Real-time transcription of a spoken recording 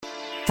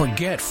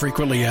Forget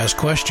frequently asked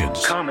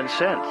questions. Common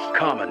sense,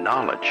 common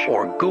knowledge,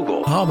 or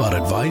Google. How about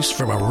advice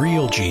from a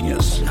real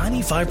genius?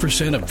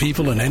 95% of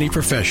people in any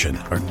profession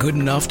are good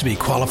enough to be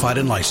qualified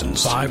and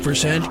licensed.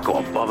 5% go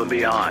above and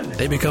beyond.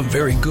 They become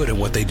very good at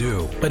what they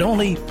do, but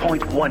only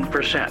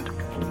 0.1%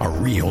 are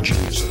real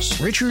geniuses.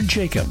 Richard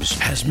Jacobs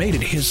has made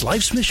it his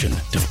life's mission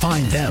to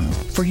find them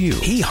for you.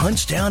 He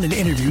hunts down and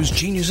interviews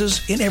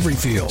geniuses in every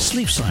field: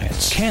 sleep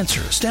science, cancer,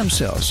 stem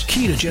cells,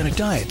 ketogenic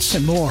diets,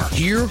 and more.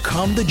 Here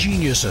come the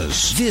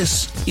geniuses.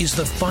 This is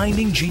the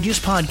Finding Genius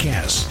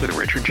Podcast with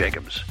Richard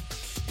Jacobs.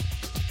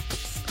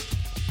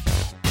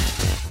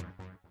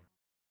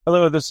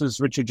 Hello, this is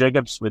Richard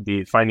Jacobs with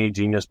the Finding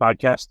Genius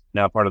Podcast,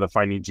 now part of the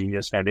Finding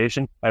Genius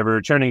Foundation. I have a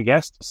returning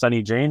guest,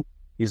 Sunny Jain.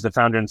 He's the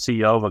founder and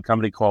CEO of a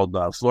company called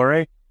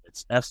Flore.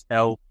 It's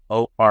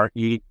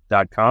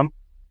FLORE.com.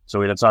 So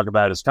we're going to talk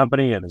about his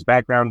company and his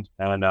background.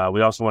 And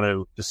we also want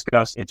to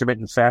discuss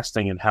intermittent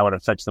fasting and how it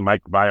affects the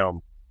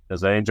microbiome.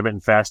 Because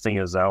intermittent fasting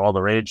is all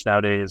the rage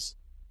nowadays.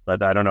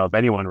 But I don't know if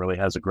anyone really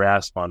has a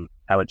grasp on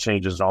how it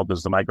changes and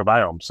alters the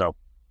microbiome. So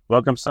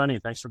welcome, Sunny.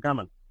 Thanks for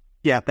coming.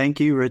 Yeah, thank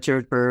you,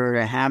 Richard,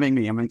 for having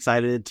me. I'm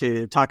excited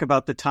to talk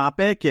about the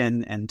topic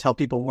and tell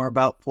people more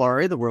about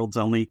Flore, the world's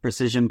only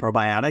precision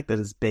probiotic that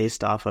is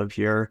based off of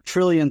your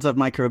trillions of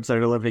microbes that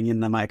are living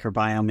in the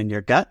microbiome in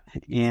your gut,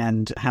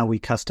 and how we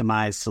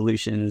customize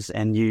solutions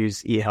and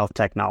use eHealth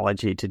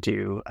technology to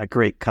do a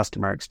great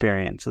customer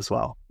experience as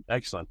well.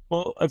 Excellent.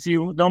 Well, if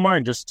you don't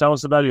mind, just tell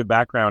us about your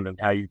background and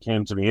how you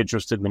came to be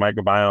interested in the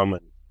microbiome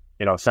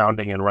and,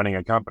 founding and running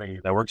a company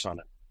that works on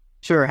it.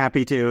 Sure,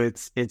 happy to.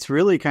 It's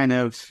really kind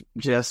of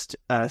just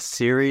a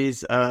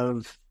series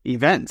of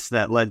events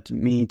that led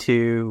me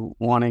to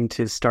wanting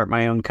to start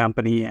my own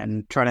company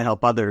and try to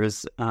help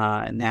others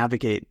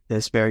navigate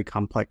this very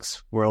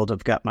complex world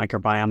of gut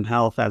microbiome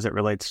health as it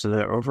relates to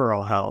their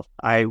overall health.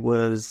 I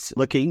was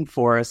looking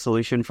for a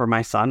solution for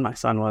my son. My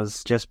son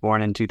was just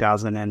born in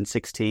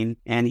 2016,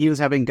 and he was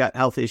having gut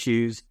health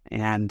issues,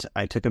 and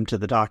I took him to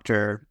the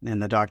doctor,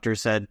 and the doctor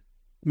said,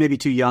 maybe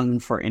too young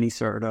for any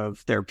sort of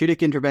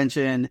therapeutic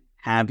intervention.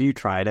 Have you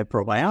tried a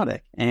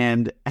probiotic?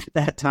 And at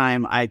that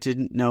time, I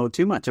didn't know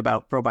too much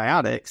about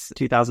probiotics.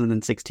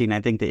 2016, I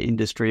think the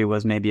industry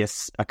was maybe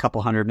a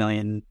couple $100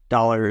 million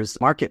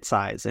market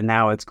size. And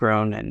now it's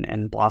grown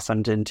and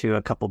blossomed into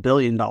a couple $1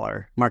 billion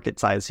market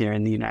size here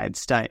in the United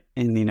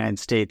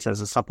States as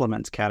a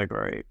supplements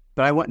category.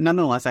 But I went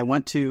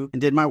to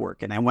and did my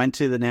work. And I went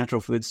to the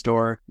natural food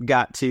store,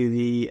 got to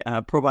the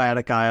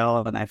probiotic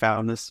aisle, and I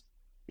found this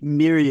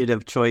myriad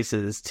of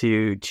choices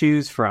to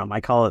choose from.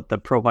 I call it the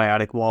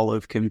probiotic wall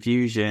of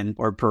confusion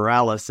or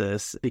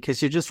paralysis,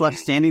 because you're just left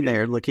standing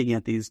there looking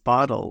at these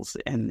bottles.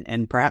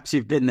 And perhaps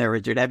you've been there,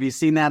 Richard. Have you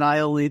seen that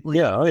aisle lately?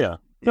 Yeah, oh yeah.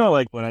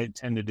 Like what I used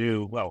to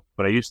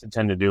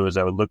tend to do is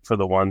I would look for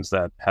the ones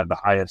that had the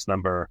highest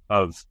number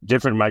of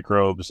different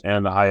microbes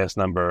and the highest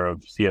number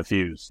of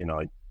CFUs,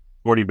 like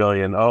 40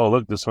 billion. Oh,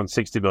 look, this one's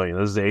 60 billion.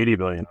 This is 80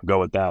 billion. I'll go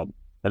with that.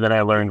 And then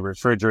I learned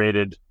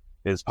refrigerated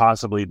is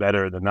possibly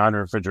better than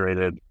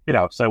non-refrigerated,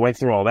 so I went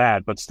through all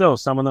that, but still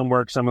some of them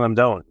work, some of them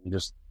don't.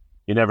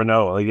 You never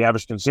know. Like the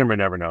average consumer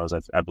never knows,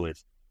 I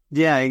believe.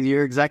 Yeah,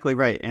 you're exactly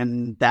right.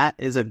 And that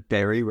is a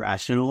very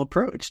rational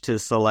approach to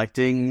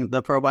selecting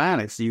the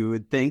probiotics. You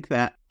would think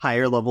that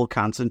higher level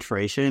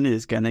concentration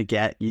is going to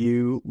get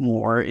you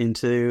more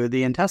into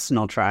the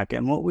intestinal tract.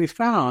 And what we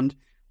found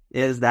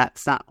is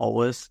that's not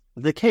always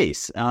the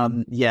case.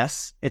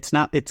 Yes, it's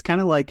not. It's kind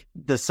of like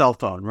the cell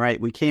phone,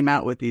 right? We came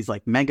out with these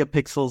like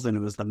megapixels, and it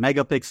was the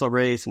megapixel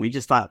race, and we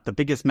just thought the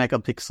biggest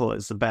megapixel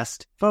is the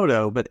best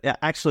photo. But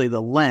actually,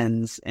 the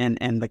lens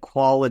and the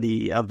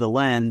quality of the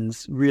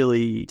lens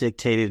really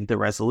dictated the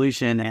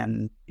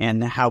resolution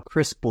and how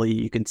crisply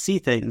you can see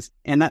things.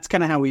 And that's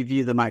kind of how we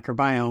view the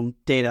microbiome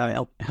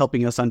data,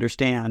 helping us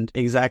understand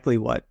exactly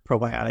what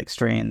probiotic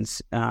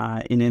strains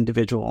an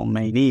individual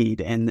may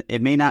need, and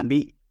it may not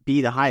be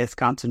the highest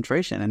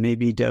concentration, and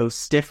maybe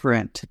dose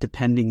different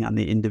depending on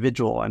the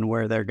individual and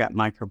where their gut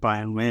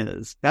microbiome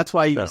is. That's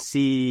why you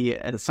see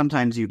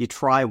sometimes you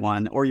try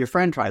one or your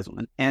friend tries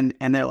one and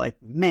they're like,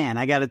 man,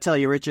 I got to tell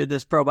you, Richard,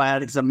 this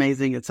probiotic is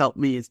amazing. It's helped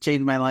me. It's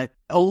changed my life.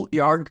 Oh,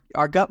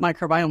 our gut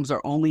microbiomes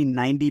are only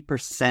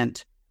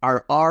 90%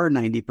 are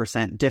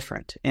 90%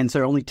 different. And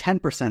so only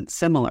 10%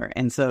 similar.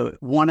 And so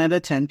 1 out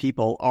of 10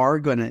 people are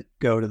going to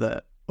go to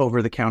the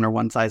over-the-counter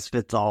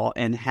one-size-fits-all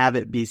and have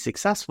it be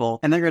successful,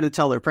 and they're going to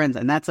tell their friends,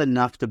 and that's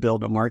enough to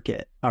build a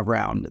market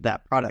around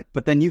that product.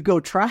 But then you go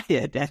try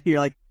it, and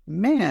you're like,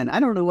 man, I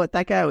don't know what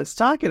that guy was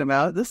talking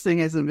about. This thing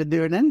hasn't been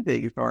doing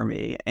anything for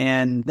me.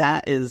 And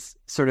that is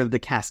sort of the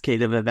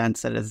cascade of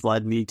events that has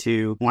led me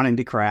to wanting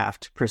to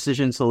craft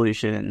precision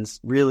solutions,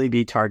 really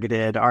be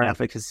targeted. Our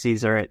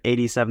efficacies are at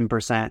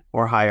 87%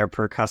 or higher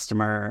per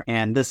customer,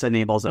 and this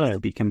enables us to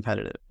be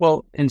competitive.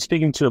 Well, in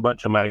speaking to a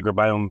bunch of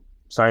microbiome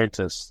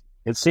scientists,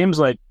 it seems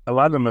like a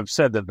lot of them have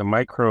said that the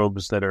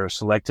microbes that are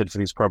selected for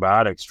these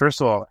probiotics, first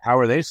of all, how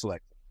are they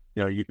selected?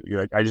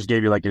 I just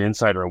gave you like an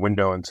insight or a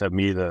window into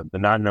me, the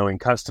not knowing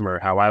customer,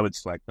 how I would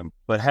select them.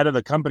 But how do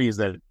the companies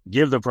that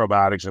give the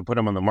probiotics and put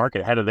them on the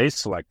market, how do they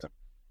select them?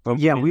 Well,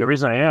 the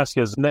reason I ask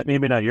is that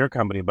maybe not your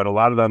company, but a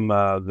lot of them,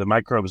 the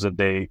microbes that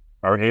they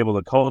are able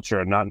to culture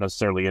are not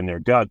necessarily in their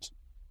gut,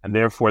 and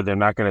therefore they're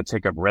not going to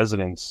take up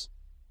residence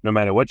no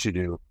matter what you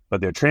do,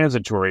 but they're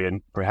transitory,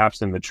 and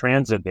perhaps in the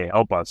transit they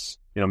help us,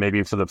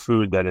 maybe for the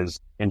food that is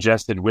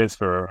ingested with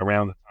for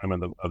around the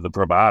time of the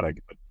probiotic.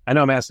 But I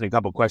know I'm asking a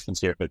couple questions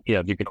here, but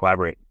if you could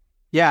collaborate.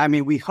 Yeah, I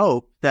mean, we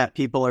hope that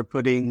people are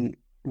putting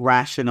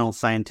rational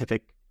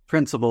scientific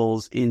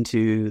principles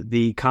into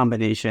the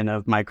combination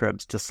of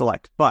microbes to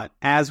select. But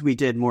as we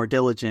did more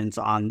diligence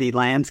on the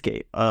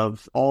landscape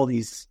of all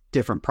these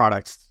different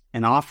products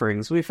and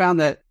offerings, we found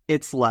that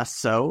it's less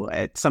so.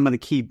 Some of the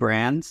key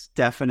brands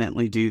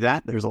definitely do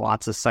that. There's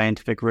lots of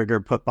scientific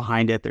rigor put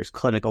behind it. There's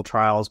clinical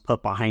trials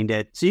put behind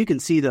it. So you can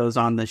see those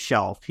on the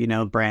shelf.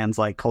 Brands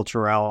like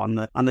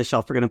Culturelle on the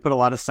shelf are going to put a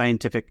lot of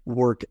scientific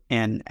work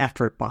and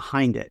effort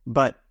behind it.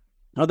 But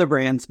other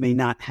brands may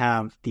not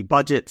have the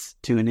budgets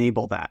to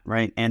enable that,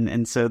 right?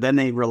 And so then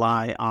they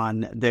rely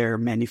on their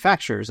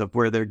manufacturers of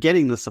where they're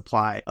getting the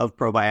supply of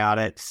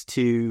probiotics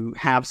to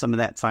have some of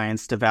that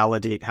science to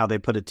validate how they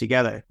put it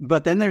together.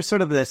 But then there's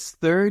sort of this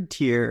third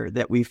tier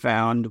that we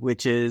found,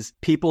 which is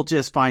people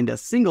just find a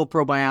single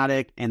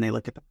probiotic and they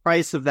look at the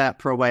price of that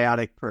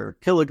probiotic per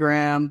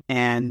kilogram,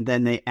 and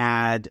then they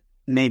add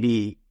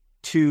maybe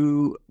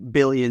 2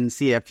 billion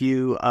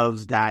CFU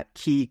of that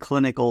key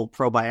clinical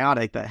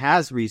probiotic that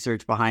has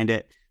research behind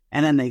it.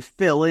 And then they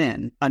fill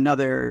in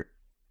another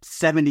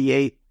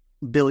 78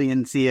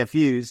 billion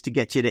CFUs to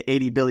get you to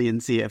 80 billion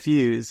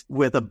CFUs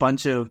with a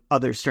bunch of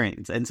other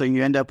strains. And so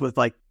you end up with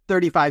like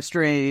 35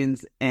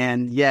 strains,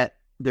 and yet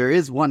there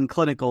is one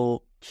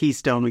clinical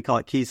keystone, we call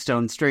it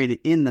keystone strain,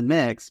 in the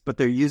mix, but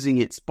they're using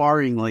it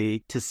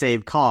sparingly to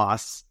save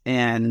costs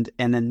and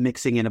then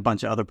mixing in a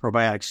bunch of other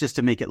probiotics just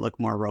to make it look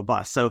more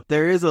robust. So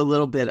there is a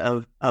little bit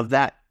of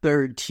that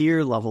third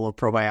tier level of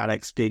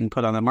probiotics being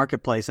put on the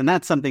marketplace. And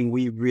that's something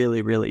we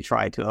really, really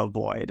try to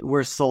avoid.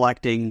 We're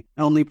selecting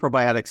only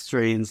probiotic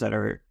strains that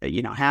are,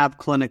 have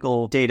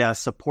clinical data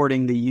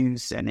supporting the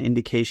use and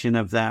indication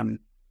of them.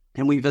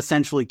 And we've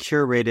essentially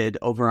curated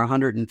over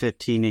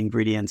 115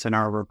 ingredients in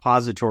our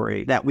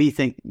repository that we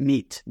think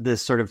meet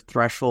this sort of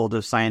threshold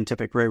of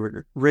scientific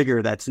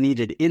rigor that's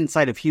needed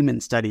inside of human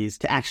studies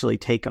to actually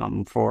take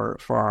them for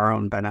our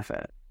own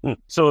benefit.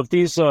 So if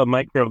these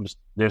microbes,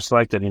 they're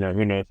selected,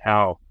 who knows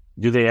how,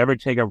 do they ever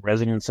take up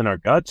residence in our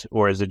gut,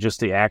 or is it just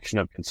the action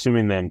of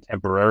consuming them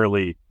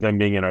temporarily, them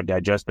being in our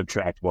digestive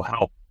tract will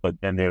help, but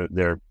then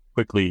they're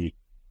quickly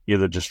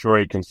either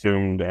destroyed,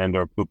 consumed, and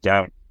or pooped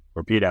out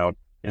or peed out?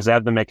 Is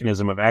that the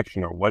mechanism of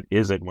action, or what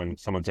is it when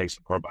someone takes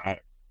a probiotic?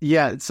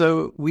 Yeah,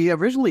 so we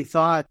originally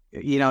thought,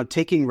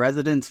 taking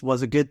residence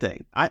was a good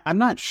thing. I'm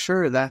not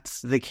sure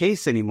that's the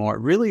case anymore.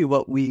 Really,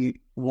 what we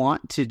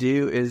want to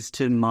do is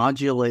to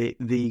modulate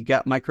the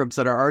gut microbes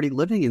that are already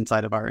living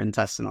inside of our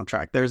intestinal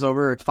tract. There's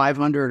over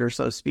 500 or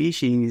so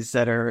species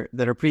that are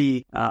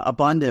pretty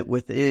abundant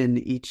within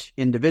each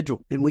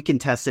individual. And we can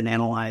test and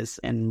analyze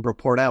and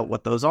report out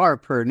what those are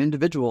per an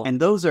individual. And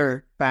those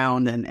are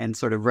found and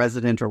sort of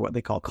resident, or what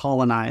they call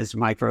colonized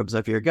microbes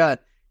of your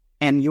gut.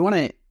 And you want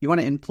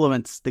to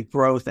influence the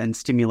growth and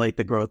stimulate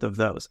the growth of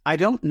those. I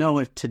don't know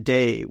if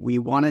today we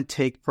want to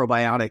take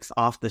probiotics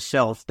off the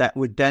shelf that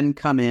would then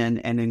come in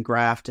and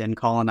engraft and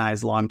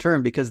colonize long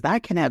term, because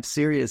that can have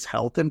serious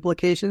health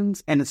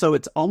implications. And so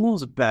it's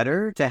almost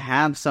better to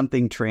have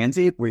something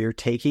transient where you're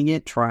taking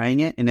it, trying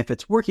it, and if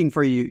it's working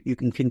for you, you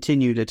can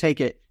continue to take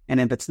it. And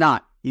if it's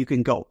not, you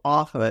can go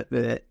off of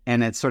it,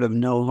 and it's sort of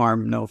no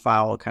harm, no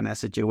foul kind of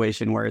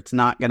situation where it's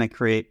not going to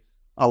create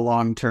a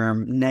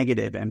long-term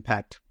negative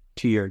impact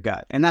to your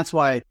gut. And that's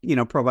why,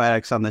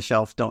 probiotics on the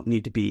shelf don't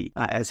need to be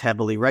as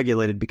heavily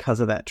regulated,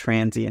 because of that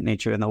transient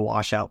nature and the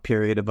washout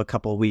period of a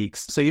couple of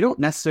weeks. So you don't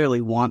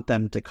necessarily want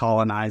them to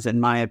colonize, in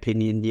my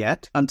opinion,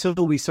 yet, until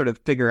we sort of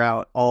figure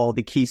out all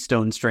the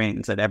keystone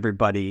strains that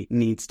everybody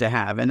needs to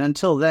have. And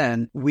until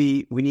then,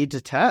 we need to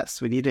test.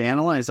 We need to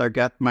analyze our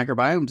gut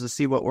microbiomes to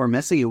see what we're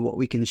missing and what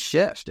we can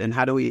shift. And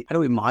how do we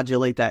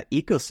modulate that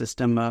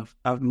ecosystem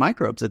of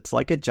microbes? It's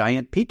like a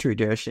giant petri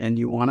dish, and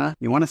you wanna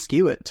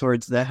skew it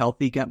towards the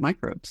healthy gut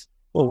microbes.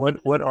 Well,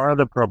 what are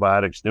the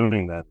probiotics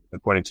doing then,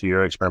 according to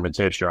your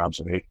experimentation, your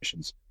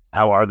observations?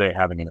 How are they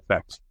having an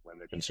effect when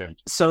they're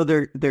consumed? So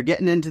they're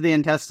getting into the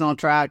intestinal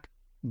tract,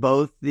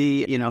 both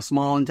the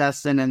small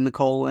intestine and the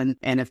colon,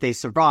 and if they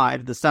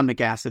survive, the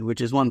stomach acid,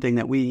 which is one thing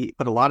that we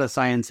put a lot of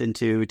science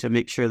into to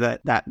make sure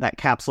that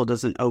capsule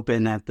doesn't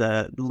open at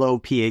the low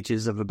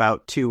pHs of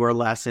about 2 or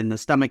less in the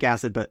stomach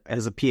acid, but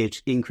as a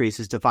pH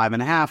increases to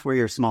 5.5 where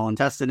your small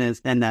intestine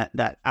is, then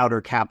that outer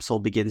capsule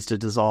begins to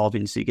dissolve,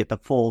 and so you get the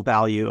full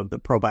value of the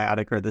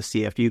probiotic or the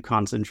CFU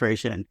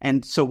concentration.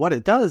 And so what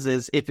it does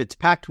is, if it's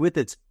packed with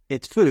its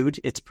food,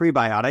 it's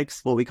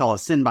prebiotics, what we call a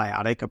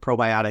synbiotic, a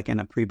probiotic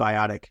and a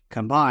prebiotic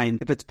combined.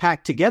 If it's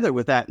packed together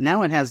with that,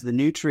 now it has the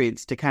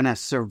nutrients to kind of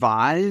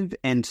survive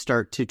and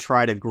start to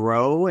try to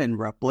grow and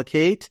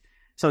replicate.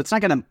 So it's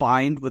not going to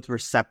bind with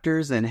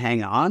receptors and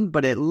hang on,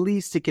 but at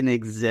least it can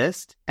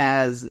exist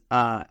as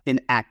an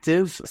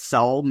active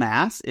cell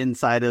mass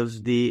inside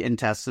of the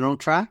intestinal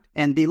tract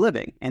and be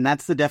living. And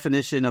that's the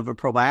definition of a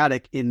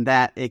probiotic, in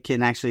that it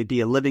can actually be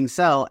a living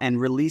cell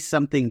and release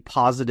something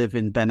positive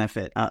in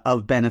benefit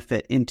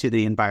into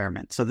the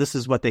environment. So this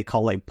is what they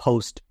call a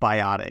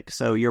postbiotic.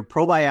 So your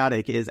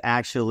probiotic is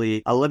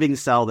actually a living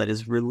cell that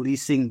is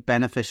releasing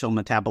beneficial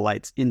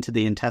metabolites into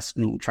the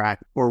intestinal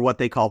tract, or what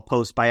they call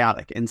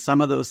postbiotic. And some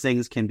of those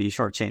things can be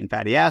short-chain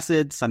fatty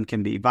acids, some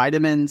can be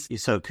vitamins.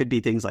 So it could be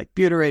things like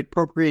butyrate,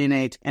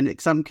 propionate, and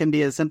some can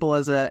be as simple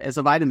as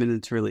a vitamin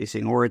it's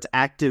releasing, or it's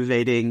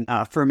activating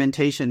a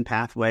fermentation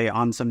pathway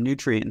on some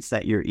nutrients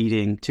that you're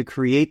eating to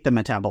create the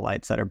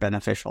metabolites that are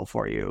beneficial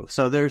for you.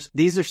 So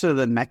these are sort of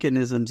the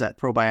mechanisms that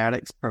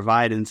probiotics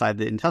provide inside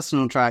the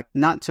intestinal tract,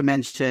 not to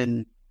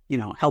mention,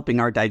 helping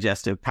our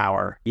digestive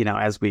power,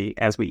 as we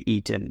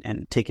eat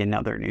and take in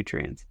other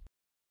nutrients.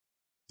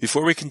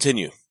 Before we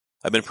continue,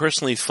 I've been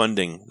personally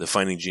funding the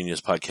Finding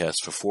Genius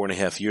podcast for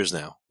 4.5 years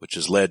now, which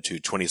has led to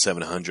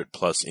 2,700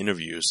 plus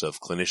interviews of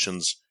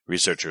clinicians,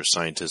 researchers,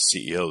 scientists,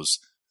 CEOs,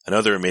 and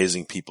other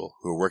amazing people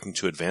who are working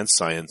to advance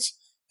science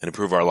and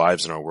improve our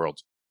lives and our world.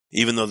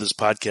 Even though this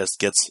podcast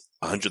gets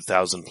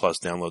 100,000 plus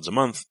downloads a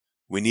month,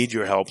 we need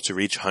your help to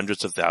reach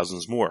hundreds of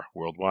thousands more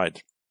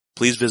worldwide.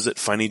 Please visit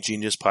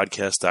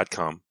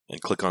findinggeniuspodcast.com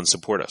and click on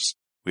Support Us.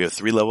 We have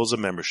 3 levels of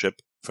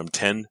membership from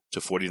 $10 to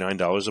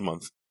 $49 a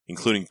month,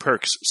 including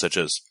perks such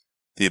as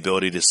the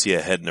ability to see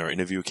ahead in our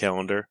interview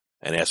calendar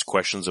and ask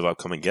questions of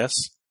upcoming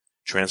guests,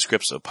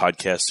 transcripts of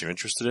podcasts you're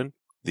interested in,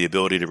 the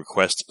ability to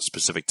request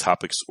specific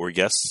topics or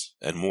guests,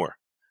 and more.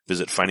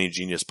 Visit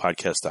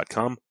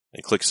findinggeniuspodcast.com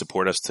and click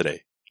Support Us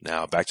today.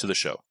 Now back to the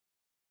show.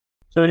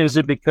 So is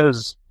it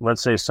because,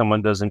 let's say,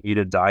 someone doesn't eat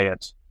a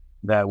diet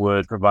that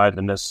would provide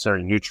the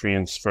necessary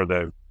nutrients for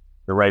the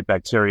right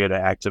bacteria to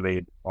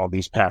activate all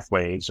these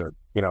pathways, or,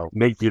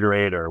 make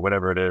butyrate or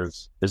whatever it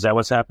is? Is that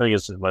what's happening?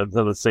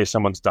 Let's say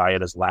someone's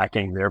diet is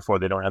lacking, therefore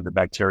they don't have the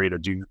bacteria to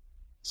do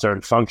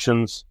certain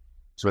functions.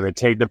 So when they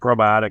take the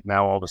probiotic,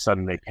 now all of a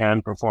sudden they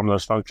can perform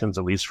those functions,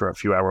 at least for a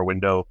few hour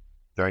window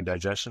during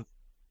digestion?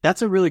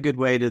 That's a really good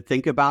way to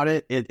think about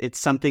it. It's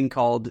something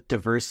called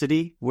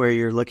diversity, where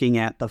you're looking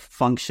at the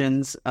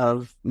functions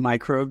of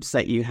microbes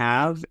that you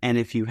have. And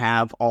if you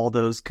have all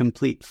those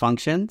complete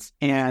functions,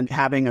 and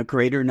having a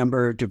greater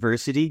number of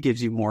diversity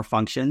gives you more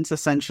functions,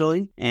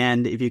 essentially.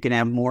 And if you can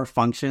have more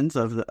functions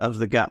of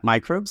the gut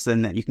microbes,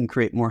 then that you can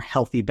create more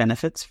healthy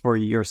benefits for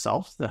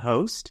yourself, the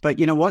host. But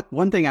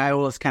one thing I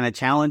always kind of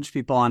challenge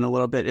people on a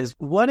little bit is,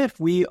 what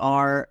if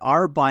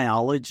our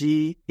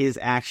biology is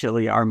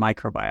actually our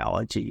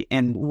microbiology?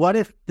 And what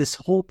if this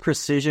whole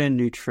precision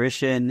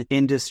nutrition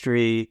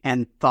industry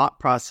and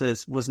thought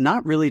process was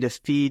not really to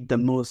feed the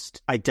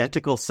most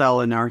identical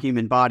cell in our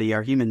human body,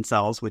 our human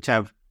cells, which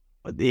have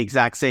the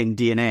exact same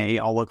DNA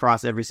all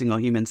across every single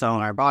human cell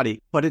in our body,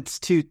 but it's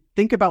to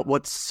think about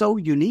what's so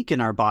unique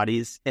in our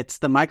bodies. It's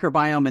the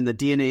microbiome and the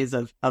DNAs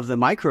of the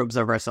microbes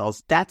of our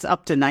cells. That's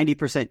up to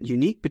 90%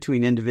 unique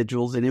between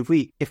individuals. And if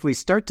we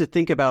start to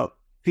think about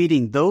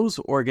feeding those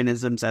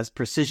organisms as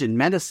precision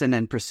medicine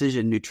and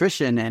precision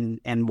nutrition,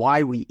 and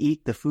why we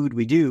eat the food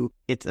we do,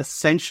 it's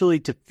essentially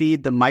to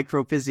feed the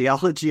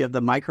microphysiology of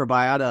the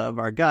microbiota of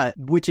our gut,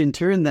 which in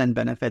turn then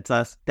benefits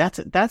us. That's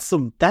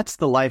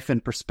the life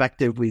and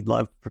perspective we'd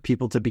love for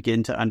people to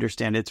begin to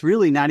understand. It's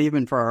really not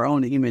even for our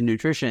own human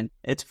nutrition.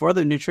 It's for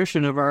the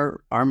nutrition of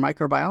our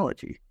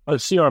microbiology. I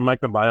see our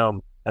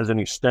microbiome as an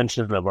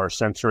extension of our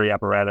sensory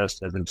apparatus,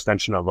 as an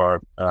extension of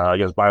our,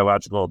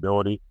 biological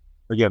ability.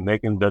 Again, they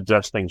can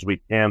digest things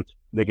we can't.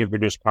 They can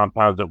produce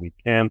compounds that we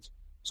can't.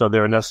 So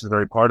they're a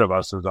necessary part of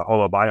us as a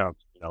holobiont,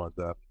 as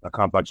a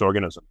complex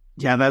organism.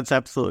 Yeah, that's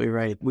absolutely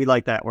right. We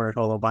like that word,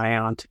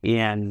 holobiont,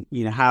 and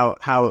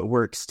how it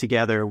works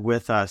together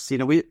with us.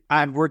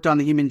 I've worked on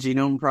the Human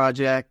Genome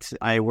Project.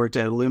 I worked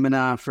at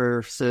Illumina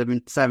for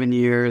seven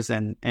years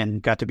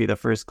and got to be the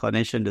first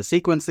clinician to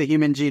sequence the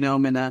human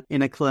genome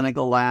in a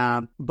clinical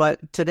lab.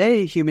 But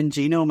today, human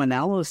genome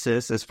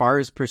analysis, as far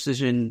as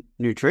precision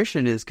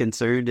nutrition is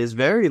concerned, is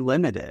very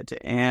limited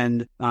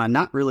and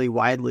not really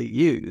widely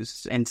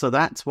used. And so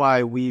that's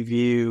why we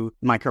view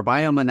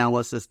microbiome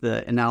analysis,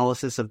 the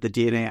analysis of the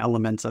DNA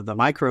elements of the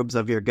microbes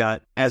of your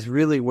gut, as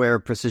really where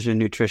precision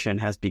nutrition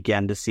has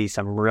begun to see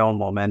some real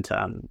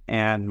momentum,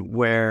 and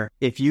where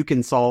if you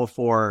can solve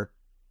for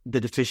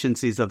the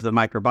deficiencies of the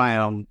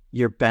microbiome,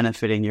 you're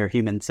benefiting your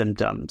human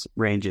symptoms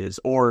ranges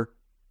or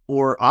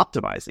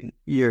optimizing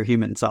your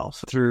human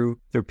self through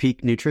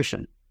peak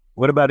nutrition.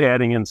 What about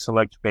adding in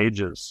select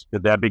phages?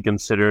 Could that be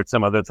considered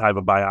some other type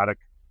of biotic?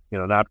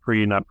 Not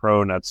pre, not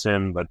pro, not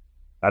syn, but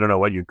I don't know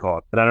what you'd call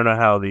it. But I don't know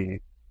how the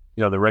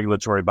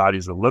regulatory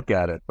bodies would look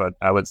at it, but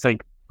I would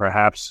think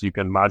perhaps you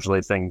can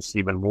modulate things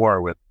even more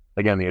with,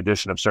 again, the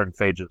addition of certain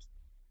phages.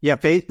 Yeah,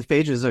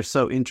 phages are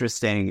so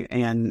interesting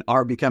and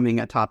are becoming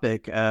a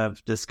topic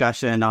of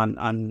discussion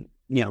on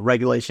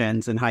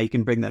regulations and how you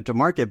can bring them to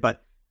market.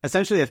 But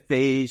essentially, a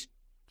phage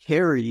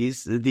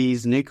carries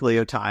these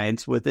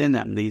nucleotides within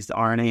them, these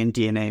RNA and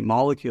DNA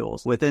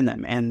molecules within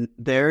them. And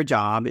their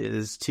job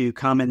is to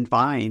come and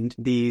find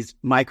these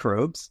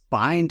microbes,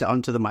 bind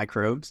onto the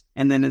microbes,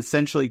 and then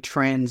essentially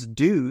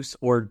transduce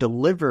or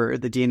deliver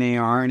the DNA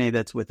or RNA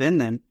that's within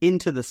them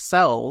into the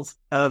cells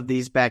of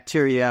these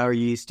bacteria or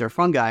yeast or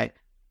fungi,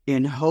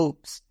 in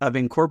hopes of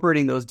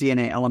incorporating those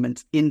DNA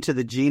elements into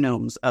the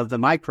genomes of the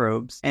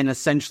microbes and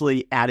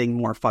essentially adding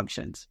more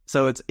functions.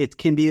 So it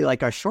can be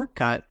like a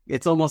shortcut.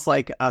 It's almost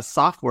like a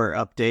software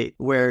update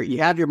where you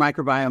have your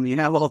microbiome, you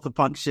have all the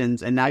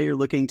functions, and now you're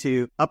looking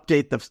to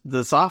update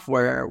the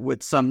software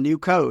with some new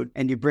code,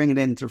 and you bring it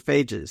in through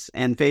phages.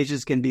 And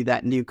phages can be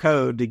that new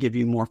code to give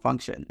you more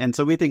function. And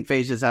so we think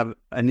phages have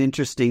an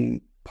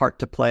interesting part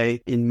to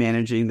play in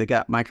managing the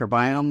gut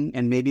microbiome.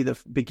 And maybe the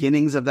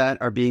beginnings of that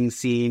are being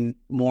seen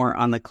more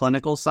on the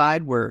clinical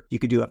side, where you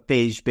could do a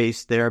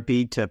phage-based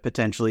therapy to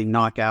potentially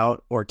knock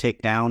out or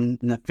take down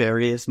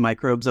nefarious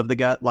microbes of the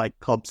gut, like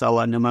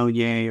Klebsiella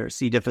pneumoniae or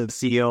C.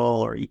 difficile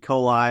or E.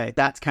 coli.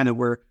 That's kind of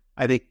where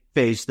I think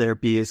phage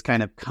therapy is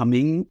kind of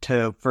coming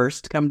to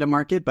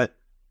market. But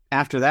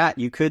after that,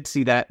 you could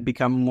see that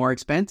become more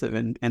expensive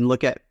and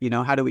look at,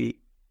 how do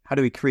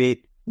we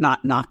create,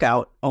 not knock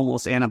out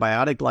almost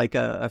antibiotic like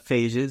a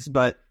phages,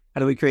 but how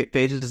do we create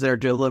phages that are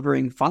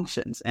delivering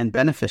functions and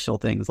beneficial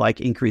things like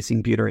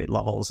increasing butyrate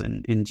levels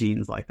in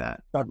genes like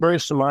that? That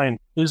brings to mind,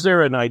 is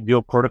there an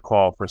ideal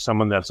protocol for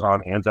someone that's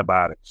on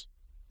antibiotics?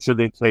 Should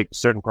they take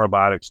certain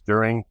probiotics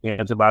during the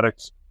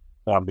antibiotics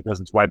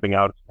because it's wiping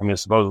out,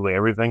 supposedly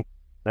everything?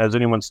 Has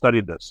anyone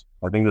studied this?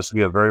 I think this would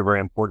be a very, very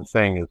important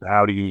thing, is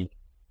how do you,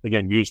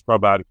 again, use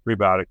probiotics,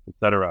 prebiotics, et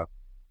cetera,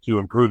 to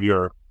improve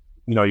your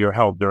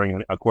health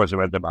during a course of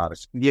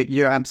antibiotics.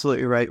 You're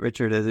absolutely right,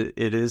 Richard.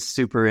 It is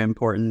super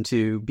important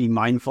to be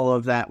mindful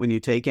of that when you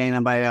take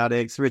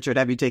antibiotics. Richard,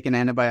 have you taken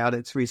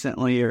antibiotics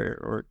recently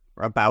or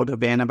a bout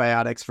of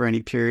antibiotics for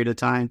any period of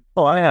time?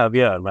 Oh, I have,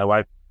 yeah. My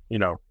wife,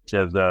 she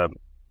has the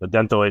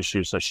dental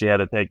issue, so she had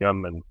to take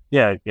them, and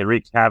yeah, it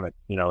wreaks havoc.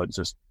 It's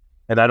just,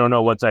 and I don't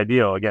know what's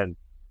ideal. Again,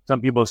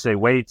 some people say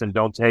wait and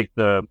don't take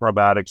the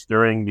probiotics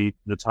during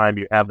the time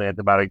you have the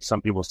antibiotics.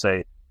 Some people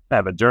say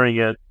have it during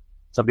it.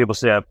 Some people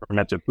say have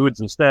fermented foods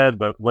instead,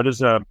 but what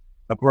is a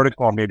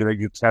protocol maybe that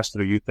you've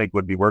tested or you think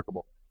would be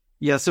workable?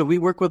 Yeah, so we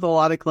work with a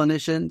lot of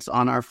clinicians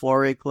on our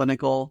Flore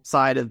Clinical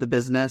side of the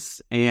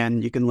business,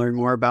 and you can learn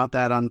more about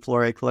that on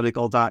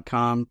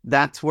floreclinical.com.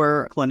 That's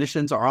where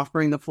clinicians are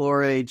offering the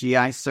Flore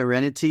GI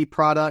Serenity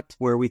product,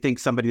 where we think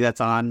somebody that's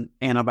on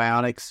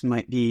antibiotics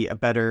might be a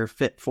better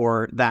fit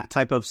for that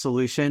type of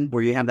solution,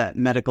 where you have that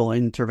medical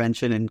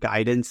intervention and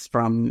guidance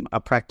from a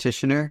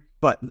practitioner.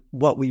 But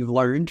what we've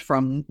learned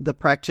from the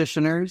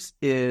practitioners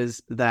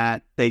is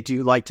that they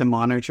do like to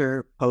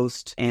monitor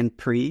post and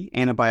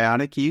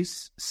pre-antibiotic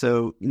use.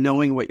 So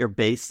knowing what your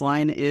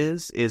baseline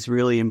is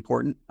really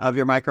important of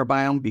your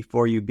microbiome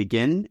before you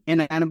begin an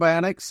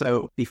antibiotic.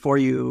 So before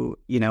you,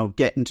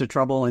 get into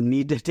trouble and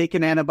need to take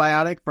an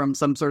antibiotic from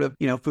some sort of,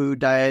 food,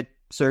 diet,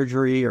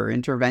 surgery, or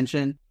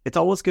intervention, it's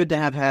always good to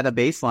have had a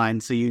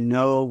baseline so you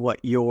know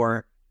what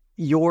your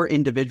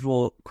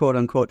individual quote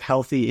unquote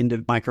healthy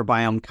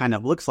microbiome kind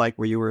of looks like,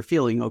 where you were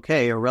feeling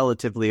okay or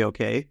relatively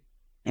okay.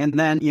 And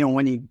then,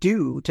 when you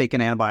do take an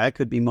antibiotic,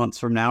 could be months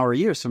from now or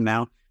years from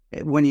now,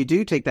 when you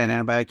do take that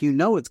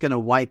antibiotic, it's going to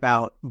wipe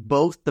out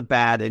both the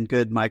bad and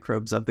good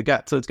microbes of the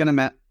gut. So it's going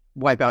to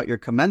wipe out your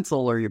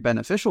commensal or your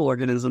beneficial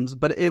organisms,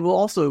 but it will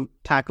also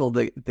tackle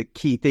the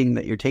key thing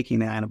that you're taking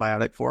the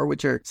antibiotic for,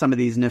 which are some of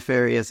these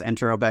nefarious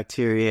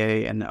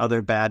enterobacteriae and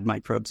other bad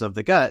microbes of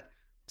the gut.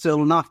 So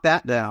it'll knock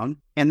that down.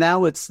 And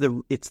now it's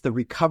the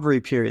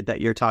recovery period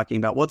that you're talking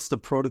about. What's the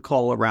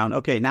protocol around?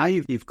 Okay, now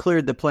you've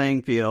cleared the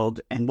playing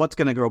field, and what's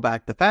going to grow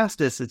back the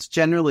fastest? It's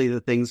generally the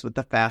things with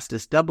the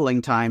fastest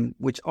doubling time,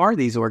 which are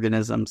these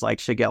organisms like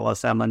Shigella,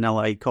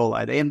 Salmonella, E.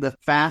 coli. They have the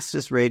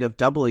fastest rate of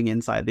doubling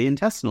inside the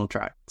intestinal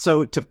tract.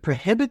 So to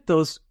prohibit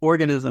those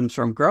organisms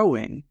from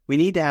growing, we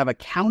need to have a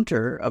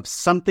counter of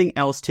something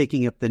else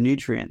taking up the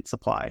nutrient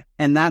supply.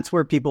 And that's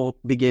where people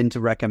begin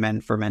to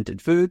recommend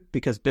fermented food,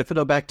 because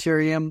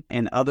bifidobacterium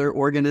and other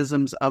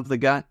organisms of the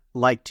gut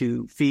like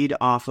to feed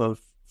off of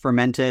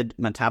fermented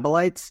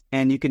metabolites,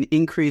 and you can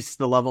increase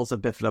the levels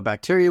of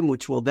bifidobacterium,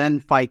 which will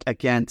then fight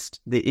against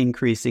the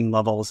increasing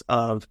levels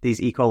of these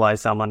E. coli,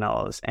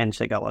 salmonellas, and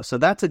Shigella. So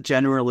that's a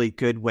generally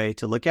good way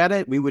to look at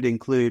it. We would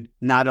include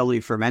not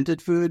only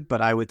fermented food, but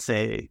I would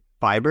say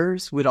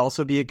fibers would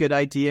also be a good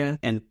idea,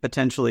 and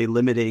potentially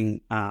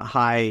limiting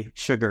high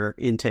sugar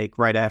intake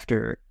right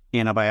after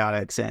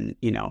antibiotics, and,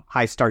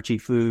 high starchy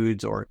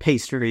foods or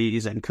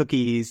pastries and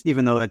cookies,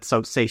 even though it's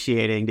so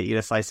satiating to eat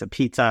a slice of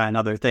pizza and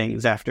other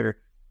things after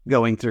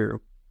going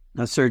through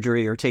a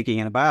surgery or taking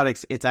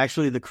antibiotics. It's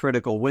actually the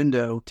critical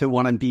window to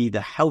want to be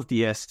the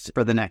healthiest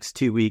for the next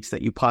 2 weeks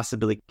that you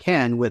possibly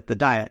can with the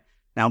diet.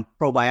 Now,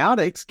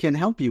 probiotics can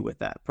help you with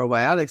that.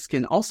 Probiotics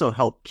can also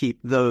help keep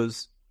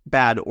those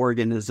bad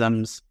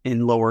organisms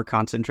in lower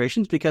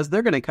concentrations because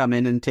they're going to come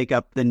in and take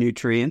up the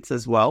nutrients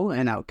as well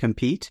and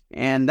outcompete.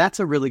 And that's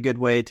a really good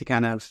way to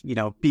kind of,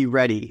 be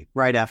ready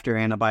right after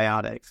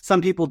antibiotics.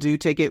 Some people do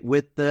take it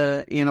with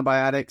the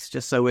antibiotics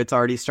just so it's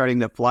already starting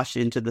to flush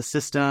into the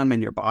system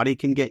and your body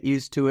can get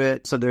used to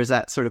it. So there's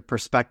that sort of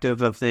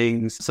perspective of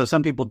things. So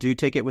some people do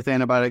take it with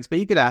antibiotics, but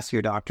you could ask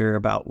your doctor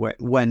about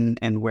when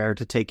and where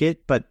to take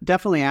it. But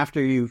definitely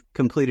after you've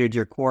completed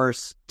your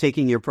course,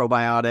 taking your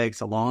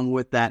probiotics along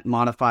with that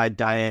modified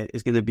diet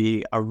is going to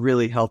be a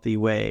really healthy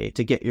way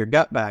to get your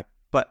gut back.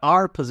 But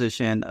our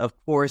position, of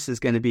course,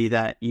 is going to be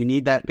that you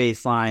need that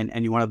baseline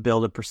and you want to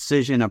build a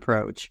precision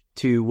approach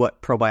to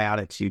what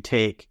probiotics you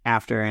take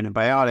after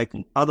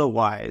antibiotic.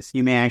 Otherwise,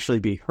 you may actually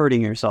be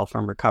hurting yourself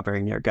from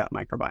recovering your gut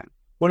microbiome.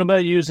 What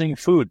about using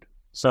food?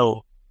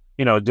 So,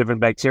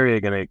 different bacteria are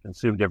going to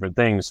consume different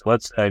things.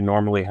 Let's say I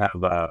normally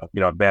have a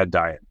bad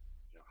diet,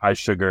 high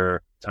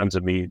sugar, tons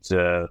of meat,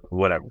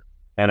 whatever.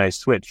 And I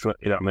switch,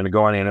 I'm going to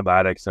go on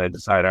antibiotics and I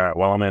decide, all right,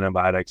 well, I'm on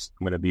antibiotics,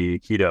 I'm going to be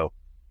keto,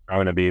 I'm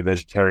going to be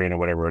vegetarian or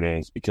whatever it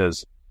is,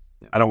 because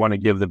I don't want to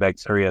give the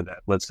bacteria that,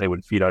 let's say,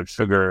 would feed on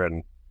sugar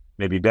and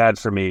may be bad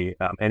for me,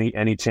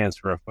 any chance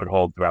for a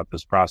foothold throughout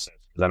this process,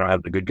 because I don't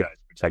have the good guys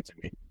protecting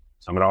me.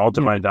 So I'm going to alter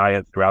my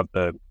diet throughout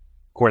the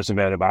course of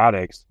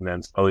antibiotics and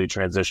then slowly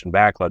transition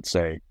back, let's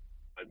say.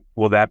 But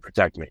will that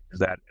protect me? Is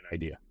that an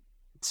idea?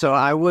 So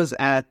I was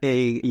at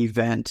a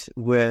event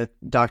with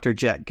Dr.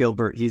 Jet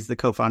Gilbert. He's the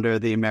co-founder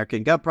of the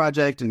American Gut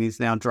Project, and he's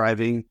now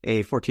driving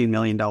a $14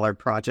 million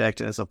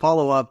project as a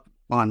follow-up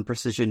on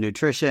precision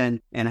nutrition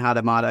and how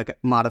to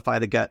modify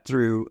the gut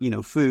through,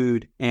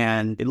 food,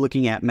 and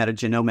looking at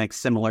metagenomics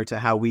similar to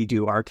how we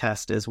do our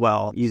test as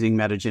well using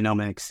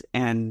metagenomics.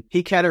 And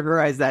he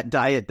categorized that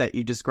diet that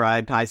you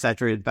described, high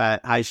saturated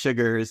fat, high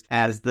sugars,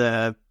 as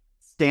the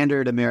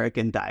standard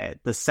American diet,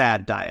 the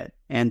SAD diet.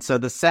 And so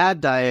the SAD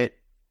diet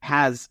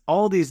has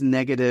all these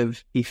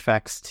negative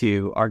effects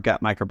to our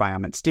gut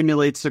microbiome. It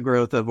stimulates the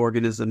growth of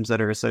organisms that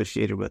are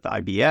associated with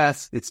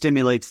IBS. It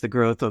stimulates the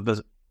growth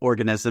of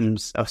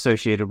organisms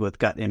associated with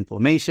gut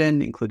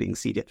inflammation, including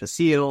C.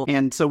 difficile.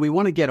 And so we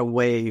want to get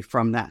away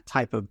from that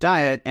type of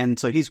diet. And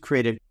so he's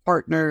created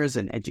partners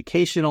and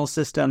educational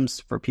systems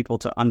for people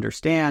to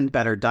understand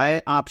better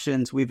diet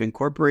options. We've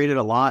incorporated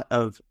a lot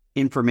of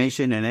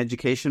information and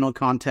educational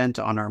content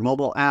on our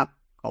mobile app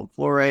called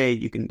Flore.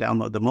 You can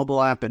download the mobile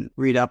app and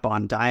read up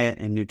on diet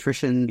and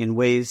nutrition in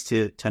ways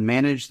to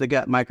manage the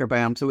gut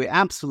microbiome. So we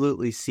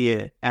absolutely see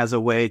it as a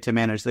way to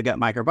manage the gut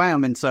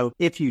microbiome. And so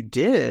if you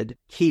did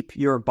keep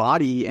your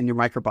body and your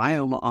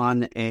microbiome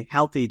on a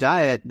healthy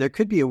diet, there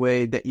could be a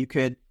way that you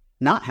could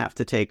not have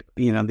to take,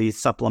 these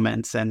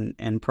supplements and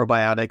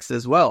probiotics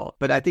as well.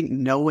 But I think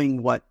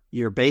knowing what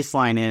your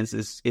baseline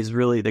is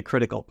really the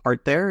critical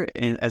part there,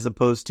 as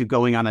opposed to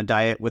going on a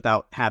diet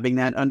without having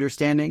that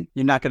understanding.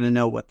 You're not going to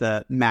know what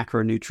the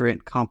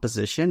macronutrient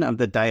composition of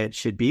the diet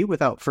should be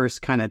without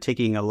first kind of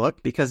taking a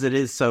look, because it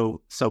is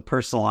so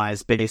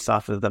personalized based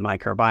off of the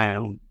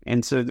microbiome.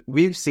 And so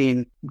we've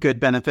seen good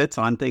benefits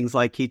on things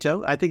like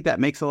keto. I think that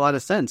makes a lot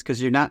of sense because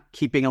you're not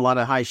keeping a lot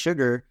of high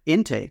sugar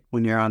intake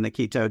when you're on the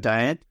keto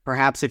diet.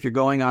 Perhaps if you're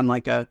going on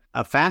like a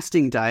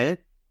fasting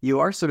diet, you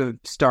are sort of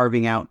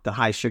starving out the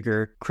high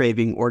sugar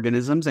craving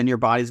organisms, and your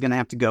body's going to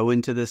have to go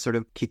into this sort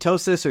of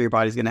ketosis, or your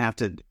body's going to have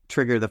to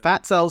trigger the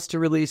fat cells to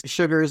release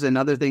sugars and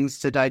other things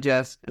to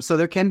digest. So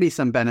there can be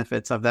some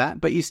benefits of that,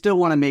 but you still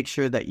want to make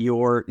sure that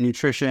your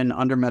nutrition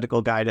under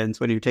medical guidance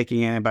when you're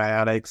taking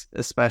antibiotics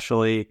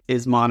especially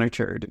is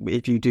monitored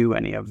if you do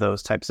any of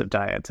those types of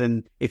diets.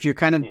 And if you're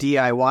kind of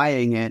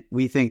DIYing it,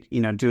 we think,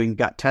 doing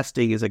gut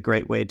testing is a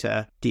great way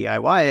to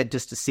DIY it,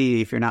 just to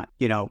see if you're not,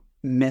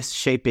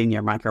 misshaping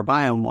your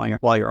microbiome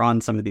while you're on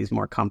some of these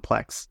more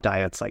complex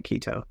diets like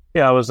keto.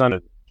 Yeah, I was on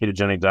a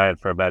ketogenic diet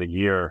for about a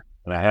year,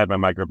 and I had my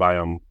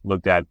microbiome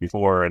looked at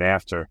before and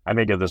after. I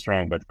may get this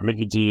wrong, but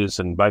Firmicutes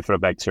and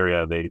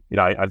bifidobacteria,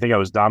 I think I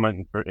was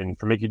dominant in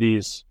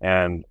Firmicutes,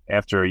 and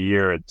after a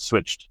year it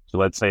switched. So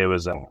let's say it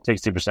was 60%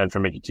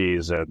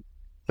 Firmicutes,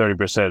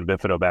 30%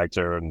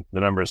 bifidobacter, and the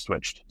numbers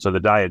switched. So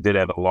the diet did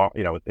have a long,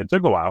 it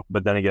took a while,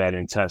 but then again, I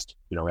didn't test,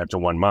 after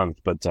 1 month,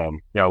 but,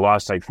 I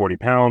lost like 40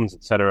 pounds,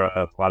 et cetera,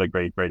 a lot of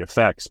great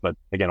effects. But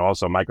again,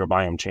 also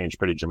microbiome changed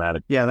pretty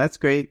dramatic. Yeah, that's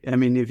great. I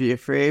mean, if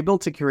you're able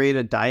to create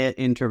a diet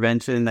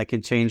intervention that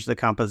can change the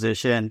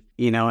composition,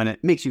 and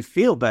it makes you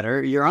feel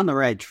better, you're on the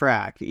right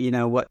track.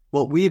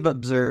 What we've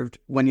observed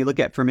when you look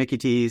at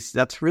Firmicutes,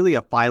 that's really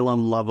a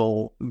phylum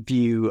level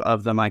view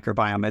of the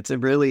microbiome. It's a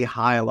really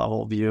high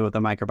level view of the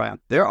microbiome.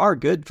 There are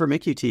good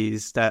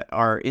Firmicutes that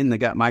are in the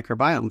gut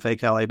microbiome.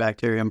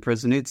 Faecalibacterium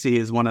prisonutzi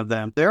is one of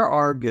them. There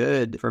are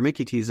good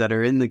Firmicutes that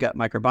are in the gut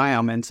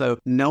microbiome. And so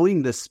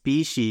knowing the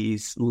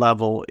species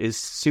level is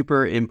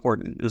super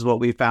important, is what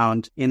we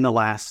found in the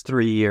last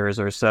 3 years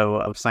or so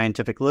of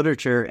scientific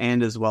literature,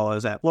 and as well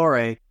as at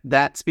Flore.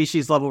 That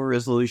species level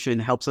resolution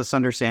helps us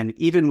understand,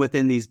 even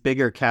within these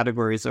bigger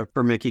categories of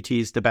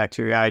Firmicutes to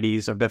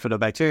Bacteroides or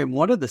Bifidobacterium,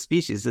 what are the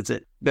species? Is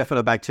it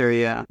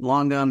Bifidobacteria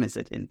longum? Is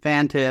it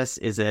infantis?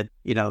 Is it,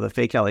 the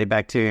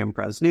Faecalibacterium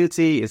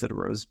prausnitzii? Is it a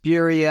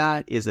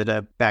Roseburia? Is it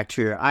a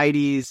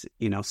Bacteroides,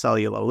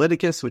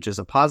 cellulolyticus, which is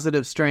a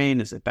positive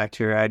strain? Is it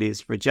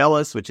Bacteroides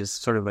fragilis, which is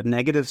sort of a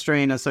negative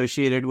strain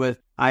associated with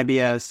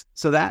IBS?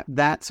 So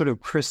that sort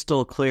of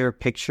crystal clear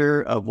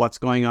picture of what's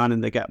going on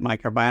in the gut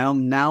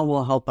microbiome now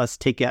will help us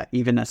take it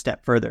even a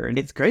step further. And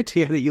it's great to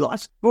hear that you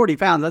lost 40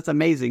 pounds. That's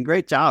amazing.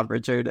 Great job,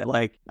 Richard.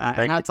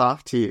 Hats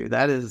off to you.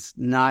 That is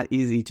not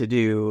easy to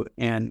do.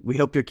 And we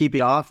hope you're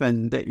keeping off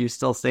and that you're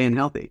still staying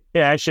healthy.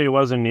 Yeah, actually, it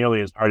wasn't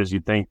nearly as hard as you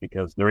think,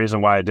 because the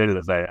reason why I did it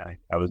is I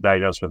was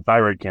diagnosed with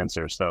thyroid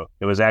cancer. So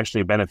it was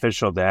actually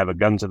beneficial to have a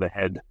gun to the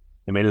head.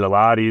 It made it a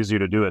lot easier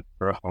to do it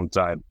for a long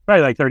time.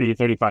 Probably like 30,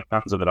 35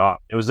 pounds of it off.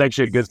 It was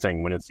actually a good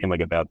thing when it seemed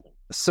like a bad thing.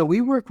 So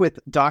we work with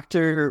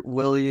Dr.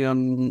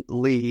 William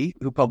Lee,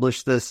 who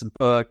published this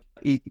book,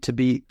 Eat to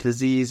Beat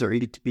Disease or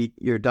Eat to Beat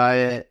Your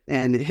Diet.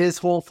 And his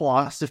whole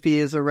philosophy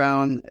is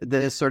around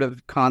this sort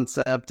of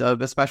concept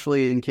of,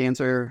 especially in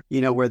cancer,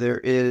 where there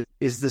is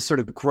this sort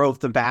of growth,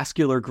 the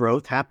vascular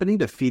growth happening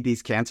to feed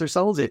these cancer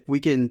cells. If we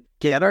can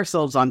get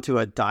ourselves onto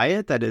a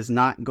diet that is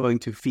not going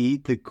to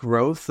feed the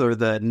growth or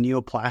the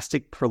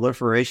neoplastic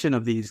proliferation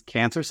of these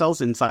cancer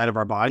cells inside of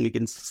our body, we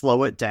can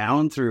slow it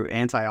down through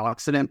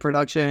antioxidant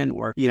production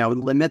or,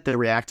 limit the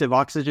reactive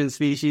oxygen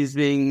species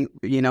being,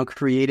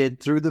 created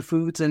through the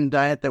foods and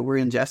diet that we're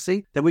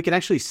ingesting, then we can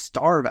actually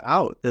starve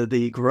out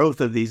the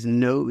growth of these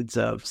nodes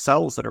of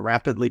cells that are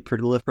rapidly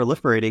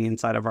proliferating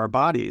inside of our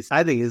bodies.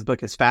 I think his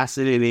book is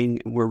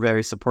fascinating. We're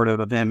very supportive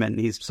of him, and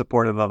he's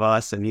supportive of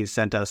us, and he's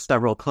sent us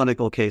several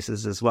clinical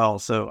cases as well.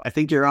 So I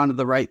think you're onto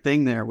the right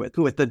thing there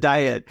with the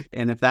diet.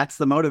 And if that's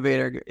the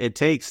motivator it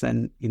takes,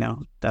 then,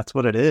 that's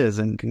what it is.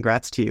 And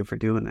congrats to you for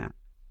doing that.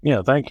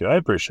 Yeah, thank you. I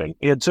appreciate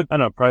it. It took,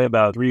 probably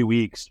about 3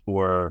 weeks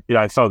for,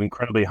 I felt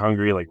incredibly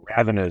hungry, like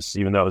ravenous,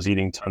 even though I was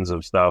eating tons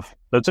of stuff.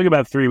 So it took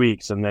about 3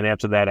 weeks. And then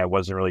after that, I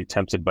wasn't really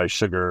tempted by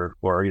sugar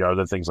or,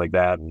 other things like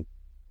that. And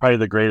probably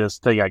the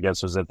greatest thing, I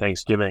guess, was at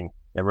Thanksgiving.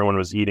 Everyone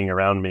was eating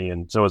around me,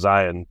 and so was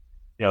I. And,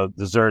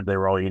 dessert, they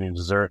were all eating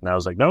dessert. And I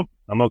was like, nope,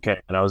 I'm okay.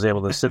 And I was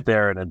able to sit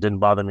there, and it didn't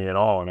bother me at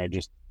all. And I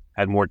just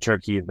had more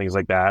turkey and things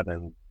like that.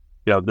 And,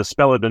 the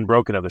spell had been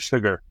broken of the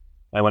sugar.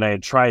 And when I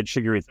had tried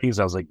sugary things,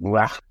 I was like,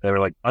 wow, they were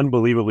like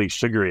unbelievably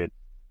sugary. It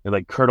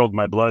like curdled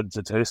my blood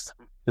to taste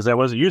because I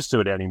wasn't used to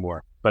it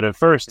anymore. But at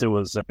first it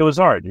was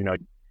hard,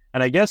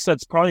 And I guess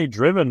that's probably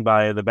driven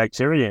by the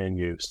bacteria in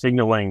you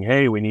signaling,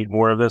 hey, we need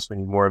more of this.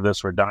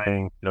 We're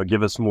dying,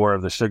 give us more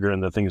of the sugar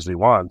and the things we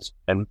want.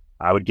 And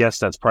I would guess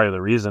that's probably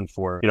the reason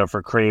for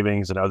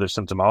cravings and other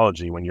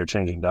symptomology when you're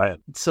changing diet.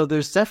 So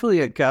there's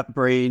definitely a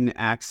gut-brain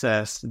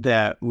axis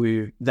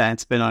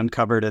that's been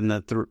uncovered in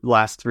the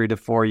last 3 to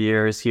 4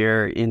 years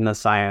here in the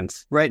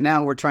science. Right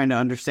now, we're trying to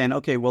understand,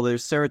 okay, well,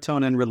 there's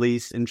serotonin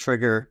release and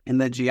trigger in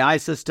the GI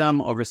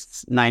system. Over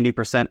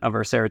 90% of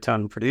our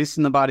serotonin produced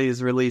in the body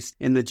is released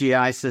in the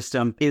GI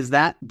system. Is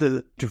that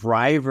the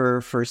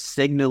driver for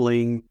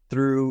signaling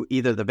through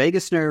either the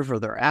vagus nerve or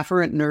the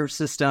afferent nerve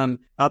system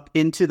up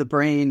into the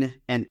brain?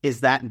 And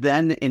is that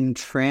then in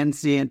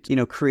transient,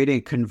 creating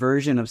a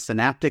conversion of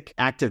synaptic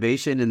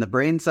activation in the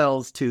brain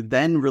cells to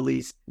then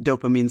release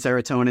dopamine,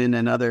 serotonin,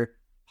 and other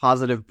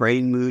positive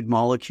brain mood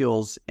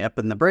molecules up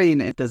in the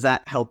brain? And does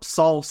that help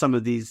solve some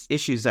of these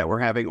issues that we're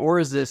having? Or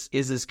is this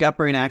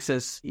gut-brain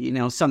axis,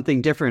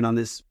 something different on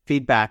this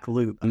feedback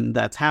loop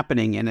that's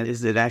happening? And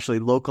is it actually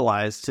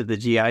localized to the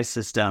GI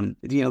system?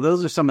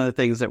 Those are some of the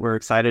things that we're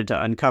excited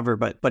to uncover.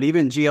 But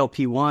even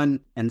GLP-1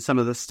 and some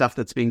of the stuff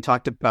that's being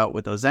talked about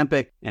with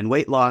Ozempic and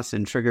weight loss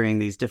and triggering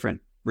these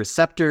different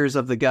receptors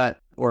of the gut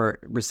or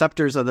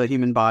receptors of the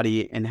human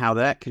body, and how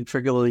that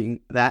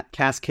that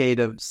cascade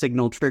of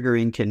signal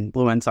triggering can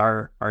influence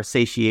our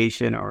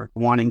satiation or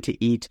wanting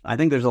to eat. I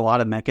think there's a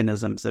lot of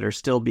mechanisms that are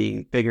still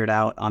being figured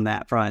out on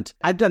that front.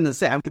 I've done the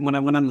same. When I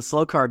went on the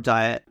slow carb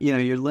diet,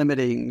 you're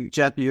limiting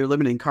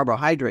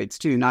carbohydrates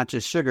too, not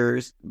just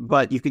sugars,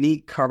 but you can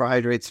eat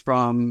carbohydrates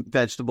from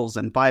vegetables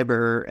and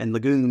fiber and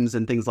legumes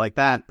and things like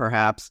that,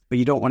 perhaps, but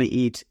you don't want to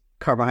eat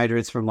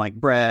carbohydrates from like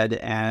bread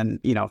and,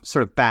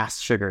 sort of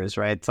fast sugars,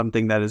 right?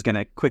 Something that is going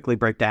to quickly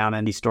break down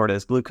and be stored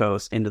as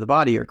glucose into the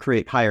body or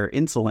create higher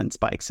insulin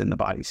spikes in the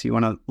body. So you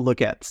want to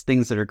look at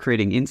things that are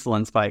creating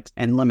insulin spikes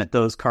and limit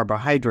those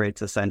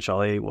carbohydrates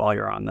essentially while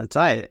you're on the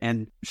diet.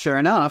 And sure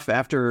enough,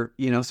 after,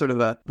 sort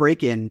of a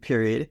break-in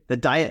period, the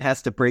diet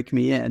has to break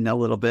me in a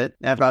little bit.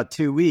 After about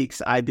 2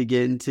 weeks, I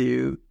begin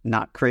to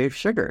not crave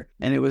sugar.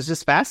 And it was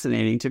just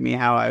fascinating to me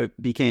how I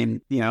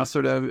became,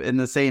 sort of in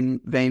the same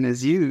vein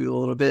as you, a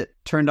little bit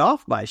turned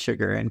off by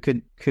sugar, and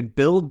could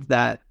build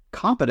that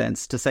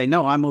competence to say,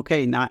 no, I'm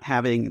okay not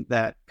having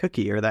that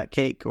cookie or that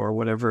cake or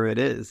whatever it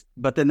is.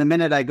 But then the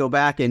minute I go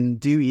back and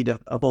do eat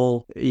a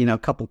full,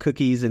 couple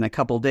cookies in a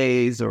couple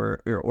days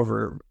or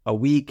over a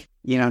week,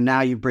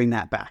 now you bring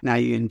that back. Now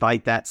you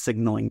invite that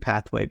signaling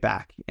pathway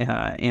back.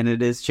 And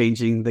it is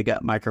changing the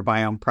gut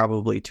microbiome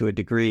probably to a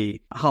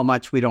degree. How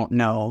much we don't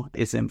know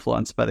is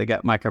influenced by the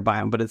gut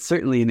microbiome, but it's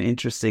certainly an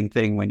interesting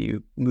thing when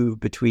you move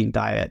between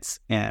diets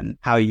and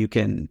how you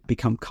can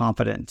become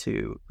confident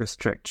to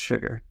restrict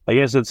sugar. I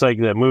guess it's like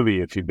that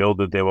movie, if you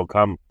build it, they will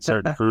come.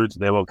 Certain foods,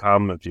 they will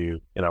come. If you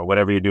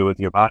whatever you do with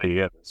your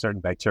body,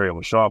 certain bacteria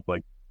will show up.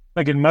 Like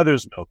in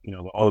mother's milk, the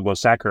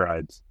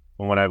oligosaccharides.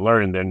 From what I've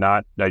learned, they're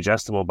not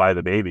digestible by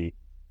the baby.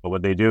 But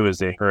what they do is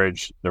they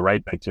encourage the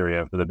right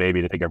bacteria for the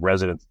baby to take up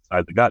residence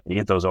inside the gut and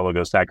eat those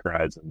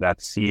oligosaccharides. And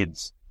that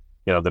seeds,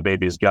 the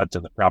baby's gut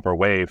in the proper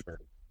way for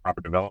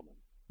proper development.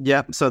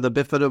 Yep. So the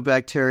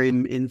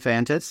Bifidobacterium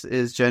infantis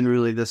is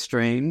generally the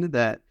strain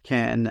that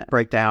can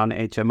break down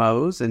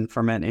HMOs and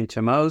ferment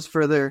HMOs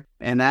further.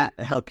 And that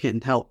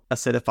can help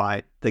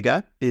acidify the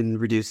gut and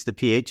reduce the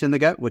pH in the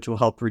gut, which will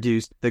help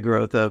reduce the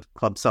growth of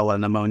Klebsiella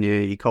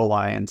pneumonia, E.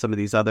 coli, and some of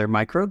these other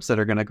microbes that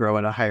are going to grow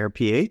at a higher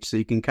pH. So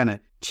you can kind of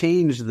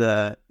change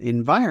the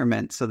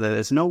environment so that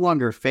it's no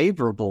longer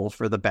favorable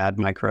for the bad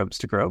microbes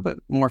to grow, but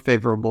more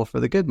favorable for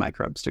the good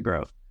microbes to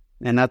grow.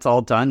 And that's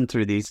all done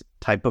through these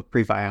type of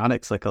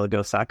prebiotics like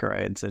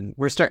oligosaccharides. And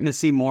we're starting to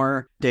see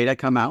more data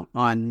come out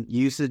on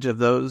usage of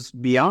those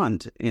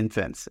beyond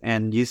infants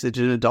and usage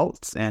in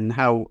adults and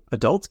how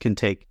adults can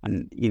take,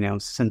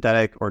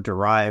 synthetic or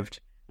derived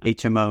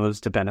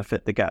HMOs to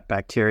benefit the gut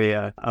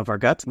bacteria of our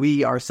guts.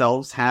 We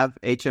ourselves have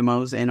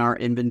HMOs in our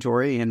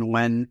inventory, and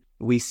when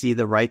we see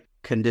the right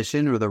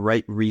condition or the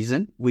right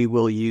reason, we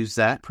will use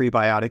that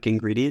prebiotic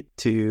ingredient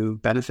to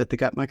benefit the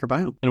gut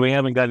microbiome. And we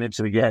haven't gotten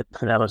into it yet.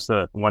 That was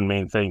the one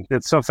main thing.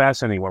 It's so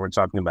fascinating what we're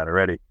talking about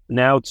already.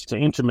 Now to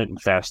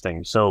intermittent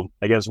fasting. So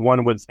I guess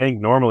one would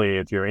think normally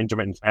if you're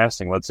intermittent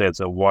fasting, let's say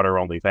it's a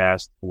water-only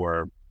fast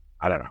for,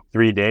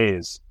 3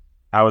 days,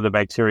 how are the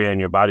bacteria in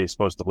your body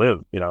supposed to live?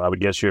 I would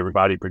guess your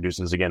body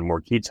produces, again,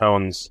 more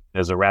ketones.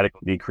 There's a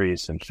radical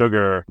decrease in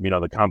sugar.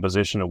 The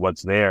composition of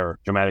what's there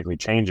dramatically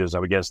changes. I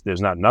would guess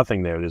there's not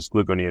nothing there. There's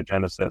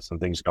gluconeogenesis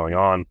and things going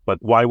on. But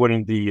why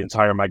wouldn't the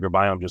entire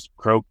microbiome just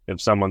croak if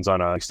someone's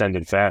on an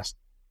extended fast?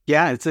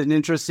 Yeah, it's an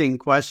interesting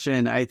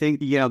question. I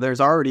think,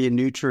 there's already a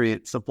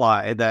nutrient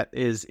supply that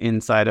is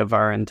inside of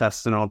our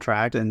intestinal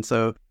tract. And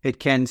so it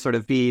can sort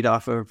of feed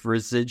off of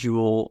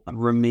residual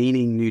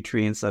remaining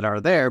nutrients that are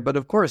there. But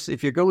of course,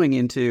 if you're going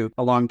into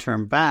a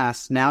long-term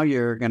fast, now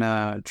you're going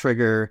to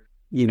trigger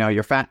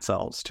your fat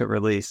cells to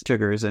release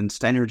sugars and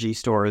energy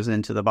stores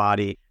into the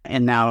body.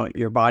 And now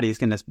your body is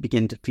going to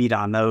begin to feed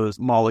on those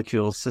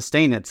molecules,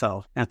 sustain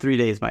itself. Now, 3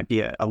 days might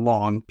be a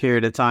long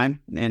period of time,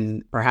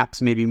 and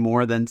perhaps maybe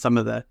more than some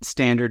of the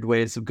standard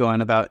ways of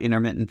going about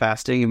intermittent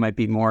fasting. It might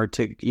be more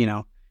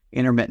to,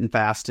 intermittent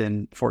fast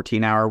in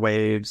 14-hour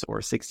waves or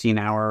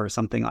 16-hour or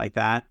something like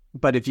that.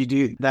 But if you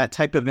do that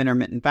type of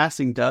intermittent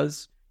fasting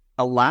does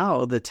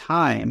allow the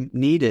time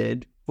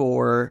needed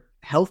for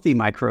healthy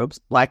microbes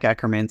like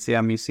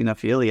Akkermansia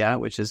muciniphila,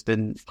 which has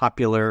been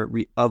popular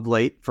of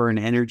late for an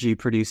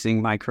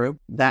energy-producing microbe,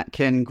 that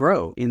can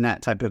grow in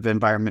that type of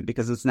environment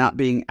because it's not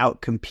being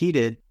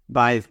outcompeted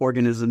by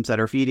organisms that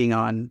are feeding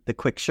on the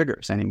quick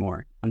sugars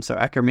anymore. And so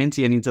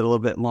Akkermansia needs a little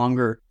bit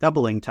longer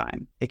doubling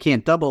time. It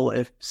can't double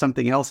if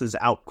something else is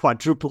out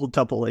quadruple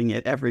doubling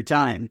it every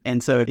time.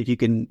 And so if you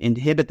can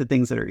inhibit the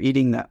things that are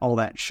eating all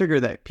that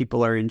sugar that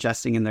people are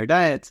ingesting in their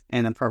diets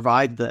and then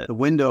provide the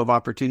window of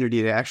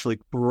opportunity to actually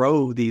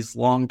grow these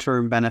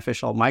long-term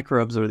beneficial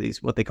microbes or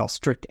these what they call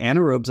strict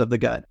anaerobes of the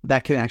gut,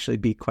 that can actually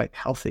be quite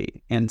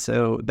healthy. And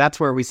so that's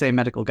where we say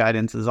medical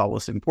guidance is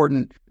always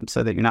important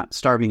so that you're not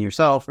starving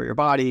yourself or your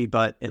body,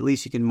 but at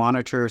least you can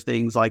monitor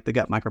things like the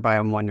gut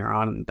microbiome when you're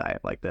on a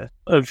diet like this.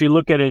 If you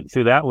look at it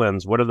through that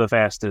lens, what are the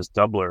fastest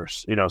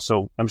doublers?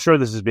 So I'm sure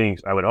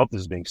I would hope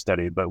this is being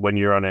studied, but when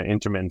you're on an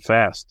intermittent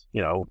fast,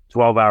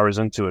 12 hours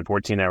into it,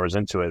 14 hours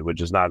into it, which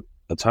is not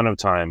a ton of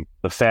time,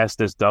 the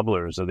fastest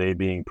doublers, are they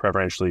being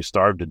preferentially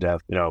starved to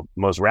death,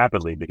 most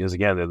rapidly? Because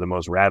again, they're the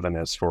most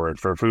ravenous for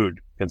food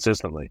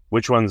consistently.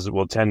 Which ones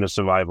will tend to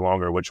survive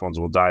longer? Which ones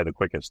will die the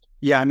quickest?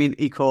 Yeah,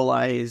 E.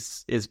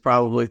 coli is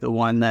probably the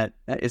one that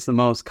is the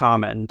most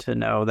common to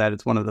know that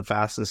it's one of the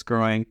fastest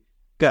growing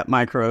gut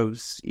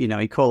microbes. E.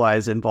 coli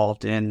is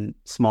involved in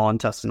small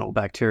intestinal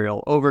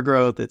bacterial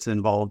overgrowth. It's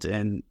involved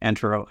in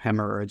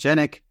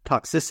enterohemorrhagenic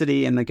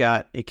toxicity in the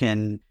gut. It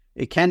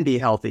can be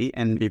healthy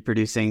and be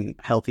producing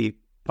healthy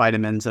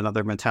vitamins and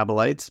other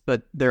metabolites,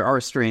 but there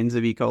are strains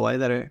of E. coli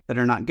that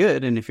are not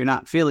good. And if you're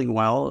not feeling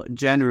well,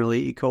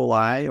 generally E.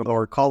 coli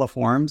or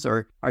coliforms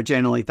are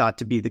generally thought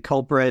to be the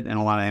culprit, and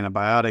a lot of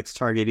antibiotics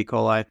target E.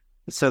 coli.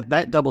 So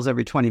that doubles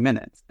every 20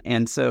 minutes.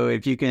 And so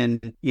if you can,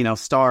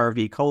 starve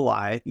E.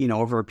 coli,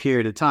 over a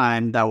period of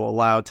time, that will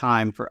allow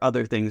time for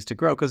other things to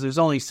grow because there's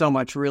only so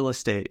much real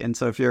estate. And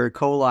so if you're E.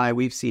 coli,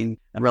 we've seen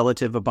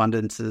relative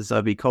abundances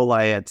of E.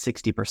 coli at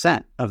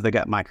 60% of the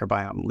gut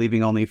microbiome,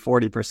 leaving only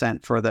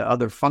 40% for the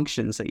other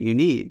functions that you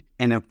need.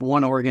 And if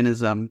one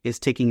organism is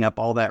taking up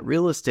all that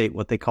real estate,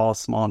 what they call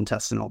small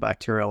intestinal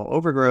bacterial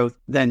overgrowth,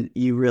 then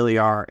you really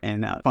are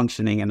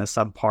functioning in a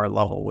subpar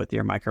level with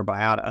your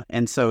microbiota.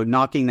 And so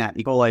knocking that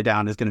E. coli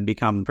down is going to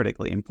become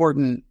critically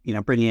important.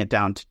 Bringing it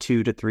down to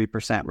 2 to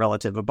 3%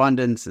 relative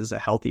abundance is a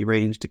healthy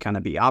range to kind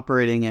of be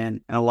operating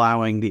in, and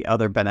allowing the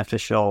other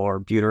beneficial or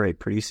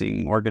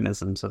butyrate-producing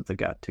organisms of the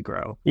gut to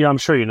grow. Yeah, I'm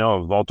sure you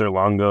know of Walter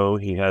Longo.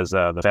 He has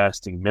the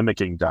fasting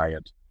mimicking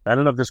diet. I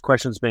don't know if this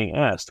question's being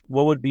asked.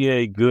 What would be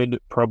a good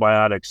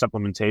probiotic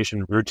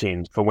supplementation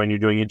routine for when you're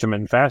doing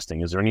intermittent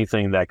fasting? Is there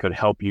anything that could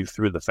help you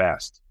through the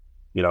fast?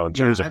 In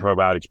terms of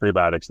probiotics,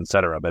 prebiotics,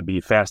 etc. But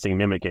be fasting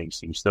mimicking,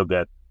 so you still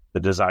get the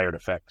desired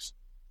effects.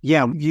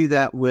 Yeah, we view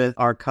that with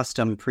our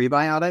custom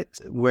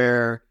prebiotics,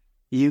 where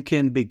you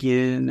can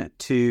begin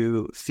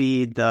to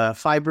feed the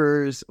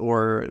fibers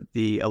or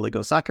the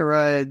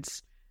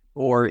oligosaccharides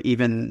or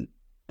even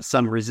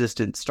some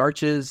resistant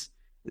starches,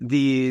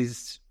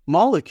 these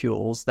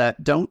molecules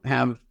that don't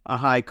have a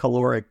high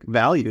caloric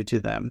value to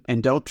them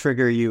and don't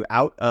trigger you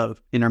out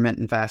of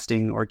intermittent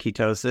fasting or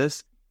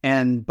ketosis.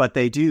 But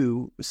they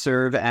do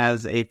serve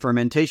as a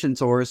fermentation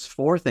source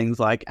for things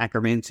like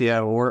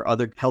Akkermansia or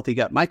other healthy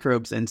gut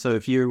microbes. And so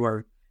if you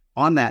are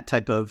on that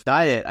type of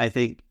diet, I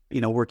think,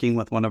 working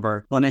with one of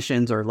our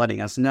clinicians or letting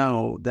us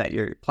know that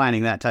you're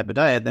planning that type of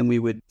diet, then we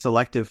would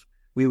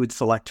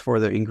select for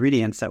the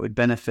ingredients that would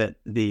benefit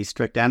the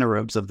strict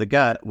anaerobes of the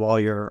gut while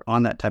you're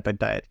on that type of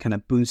diet, kind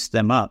of boost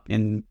them up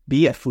and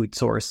be a food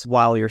source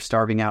while you're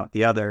starving out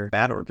the other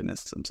bad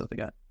organisms of the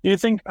gut. Do you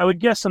think, I would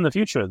guess in the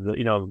future,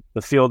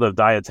 the field of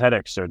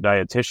dietetics or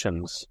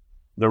dietitians,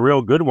 the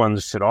real good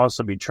ones should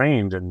also be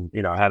trained in,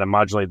 how to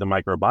modulate the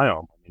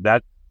microbiome.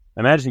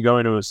 Imagine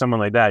going to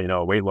someone like that,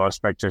 a weight loss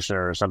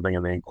practitioner or something,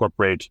 and they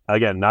incorporate,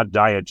 again, not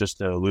diet just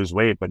to lose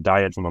weight, but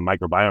diet from a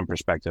microbiome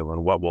perspective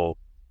and what will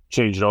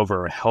change it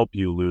over and help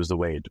you lose the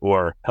weight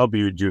or help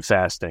you do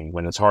fasting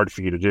when it's hard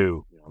for you to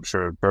do. I'm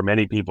sure for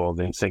many people,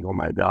 they think, oh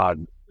my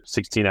God,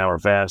 16-hour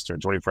fast or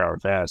 24-hour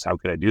fast, how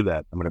could I do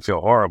that? I'm going to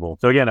feel horrible.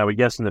 So again, I would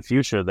guess in the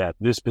future that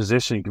this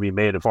position can be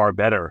made far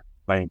better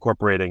by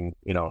incorporating,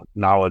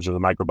 knowledge of the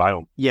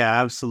microbiome.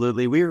 Yeah,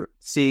 absolutely. We're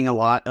seeing a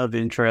lot of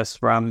interest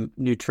from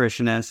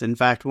nutritionists. In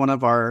fact, one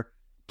of our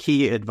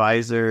key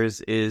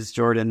advisors is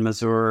Jordan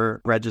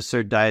Mazur,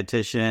 registered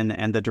dietitian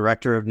and the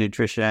director of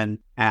nutrition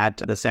at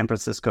the San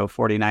Francisco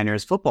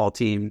 49ers football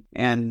team.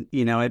 And,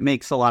 it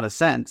makes a lot of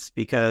sense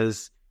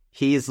because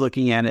he's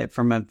looking at it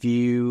from a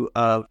view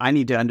of, I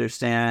need to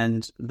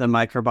understand the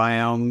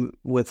microbiome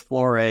with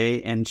Flore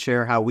and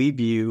share how we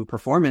view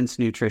performance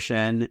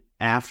nutrition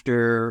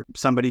after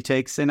somebody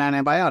takes an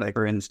antibiotic,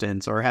 for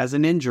instance, or has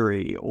an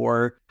injury,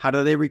 or how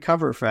do they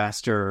recover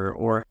faster,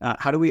 or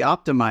how do we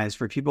optimize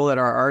for people that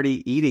are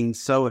already eating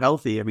so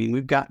healthy? I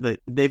mean,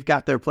 they've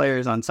got their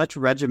players on such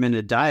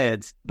regimented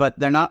diets, but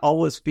they're not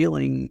always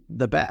feeling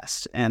the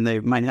best, and they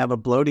might have a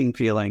bloating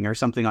feeling or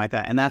something like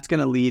that, and that's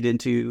going to lead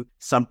into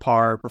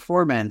subpar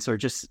performance or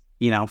just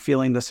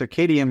feeling the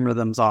circadian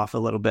rhythms off a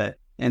little bit.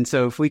 And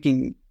so if we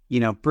can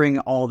bring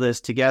all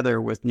this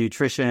together with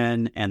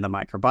nutrition and the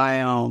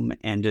microbiome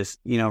and just,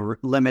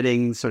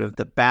 limiting sort of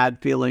the bad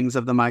feelings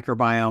of the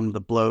microbiome, the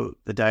bloat,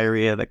 the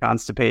diarrhea, the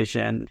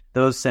constipation,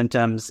 those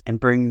symptoms, and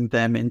bring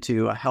them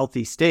into a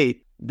healthy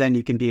state, then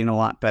you can be in a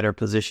lot better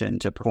position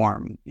to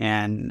perform.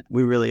 And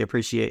we really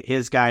appreciate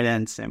his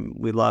guidance, and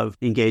we love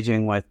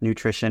engaging with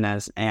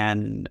nutritionists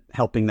and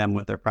helping them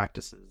with their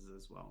practices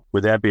as well.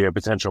 Would that be a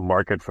potential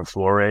market for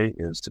Flore,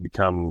 is to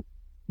become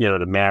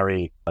to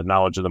marry a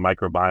knowledge of the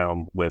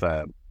microbiome with,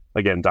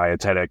 again,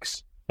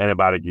 dietetics,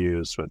 antibiotic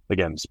use, with,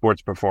 again,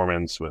 sports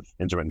performance, with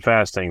intermittent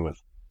fasting, with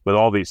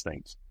all these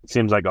things? It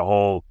seems like a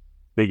whole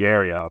big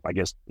area. I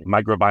guess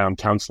microbiome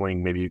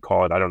counseling, maybe you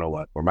call it, I don't know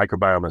what, or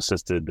microbiome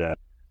assisted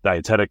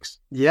dietetics.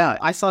 Yeah,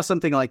 I saw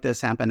something like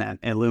this happen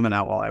at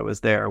Illumina while I was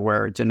there,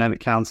 where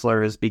genetic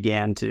counselors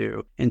began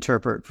to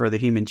interpret for the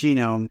human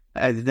genome.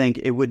 I think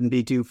it wouldn't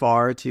be too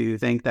far to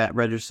think that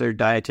registered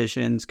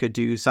dietitians could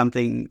do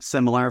something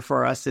similar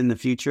for us in the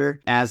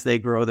future as they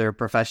grow their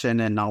profession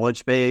and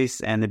knowledge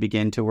base and they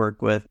begin to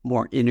work with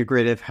more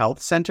integrative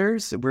health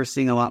centers. We're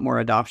seeing a lot more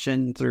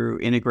adoption through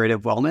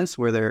integrative wellness,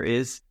 where there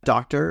is a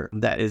doctor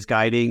that is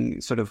guiding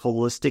sort of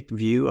holistic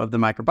view of the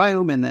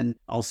microbiome and then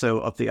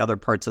also of the other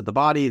parts of the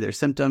body, their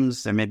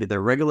symptoms, and maybe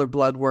their regular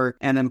blood work.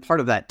 And then part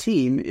of that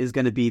team is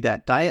going to be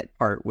that diet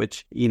part,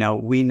 which,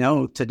 we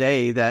know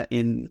today that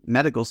in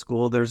medical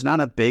school, there's not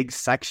a big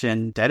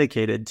section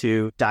dedicated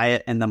to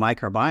diet and the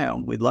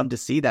microbiome. We'd love to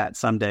see that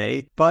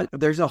someday, but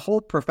there's a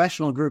whole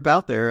professional group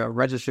out there of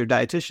registered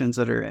dietitians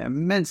that are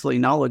immensely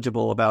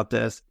knowledgeable about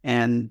this.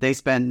 And they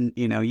spend,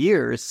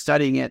 years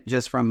studying it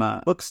just from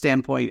a book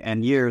standpoint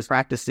and years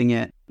practicing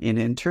it in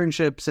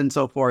internships and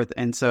so forth.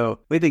 And so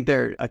we think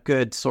they're a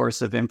good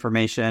source of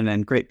information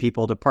and great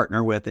people to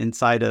partner with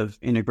inside of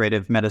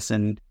integrative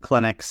medicine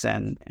clinics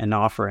and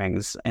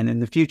offerings. And in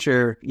the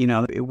future,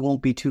 it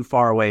won't be too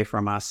far away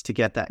from us to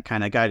get that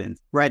kind of guidance.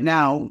 Right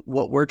now,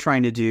 what we're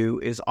trying to do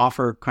is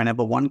offer kind of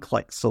a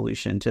one-click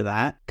solution to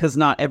that, because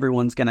not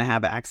everyone's going to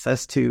have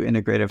access to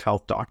integrative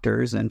health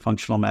doctors and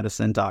functional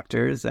medicine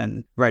doctors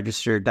and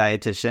registered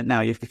dietitian.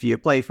 Now, if you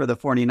play for the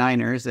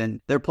 49ers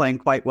and they're playing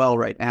quite well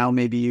right now,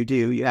 maybe you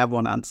do. You have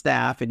one on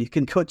staff and you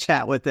can go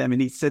chat with them,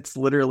 and he sits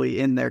literally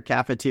in their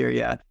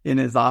cafeteria in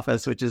his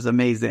office, which is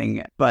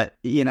amazing. But,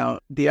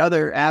 the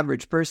other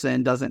average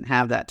person doesn't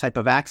have that type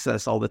of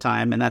access all the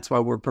time. And that's why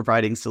we're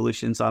providing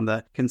solutions on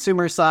the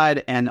consumer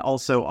side and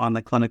also on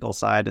the clinical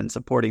side and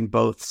supporting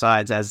both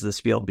sides as this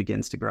field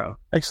begins to grow.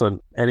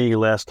 Excellent. Any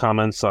last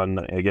comments on,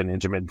 again,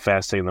 intermittent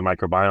fasting and the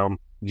microbiome?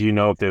 Do you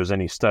know if there's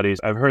any studies?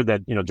 I've heard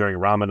that, during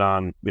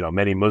Ramadan,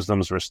 many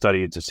Muslims were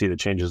studied to see the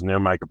changes in their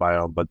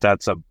microbiome, but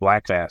that's a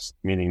black fast,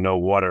 meaning no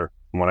water,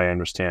 from what I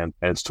understand.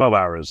 And it's 12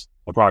 hours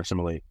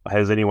approximately.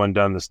 Has anyone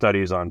done the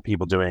studies on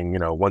people doing,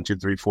 1, 2,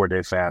 3, 4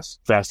 day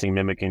fasting,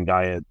 mimicking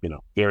diet,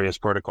 various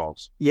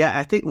protocols? Yeah,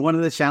 I think one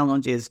of the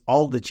challenges,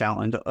 all the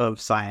challenge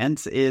of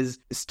science is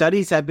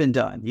studies have been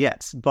done,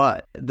 yes,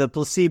 but the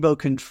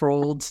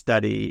placebo-controlled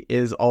study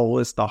is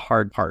always the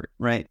hard part,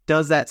 right?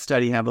 Does that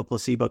study have a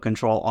placebo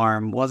control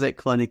arm? Was it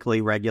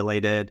clinically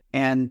regulated?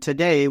 And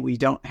today we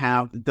don't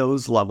have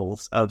those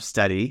levels of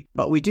study,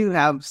 but we do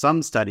have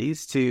some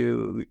studies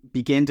to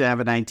begin to have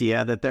an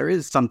idea that there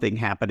is something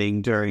happening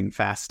during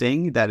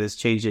fasting that is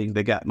changing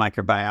the gut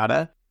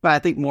microbiota. But I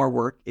think more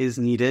work is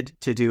needed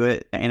to do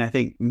it. And I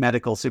think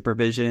medical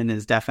supervision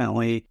is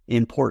definitely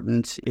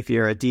important. If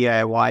you're a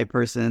DIY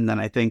person, then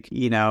I think,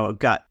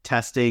 gut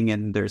testing,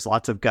 and there's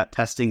lots of gut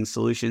testing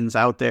solutions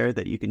out there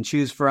that you can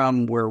choose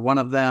from. We're one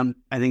of them.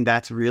 I think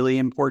that's really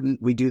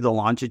important. We do the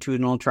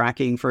longitudinal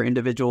tracking for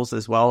individuals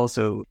as well.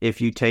 So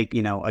if you take,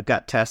 a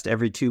gut test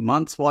every 2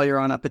 months while you're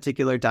on a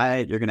particular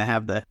diet, you're going to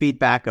have the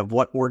feedback of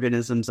what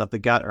organisms of the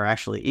gut are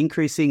actually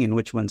increasing and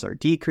which ones are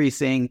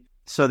decreasing,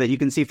 so that you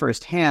can see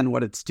firsthand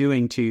what it's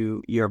doing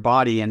to your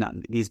body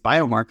and these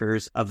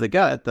biomarkers of the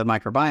gut, the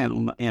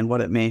microbiome, and what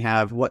it may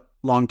have, what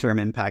long-term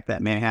impact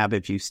that may have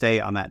if you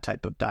stay on that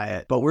type of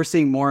diet. But we're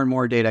seeing more and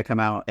more data come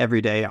out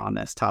every day on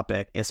this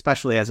topic,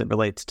 especially as it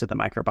relates to the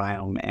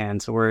microbiome.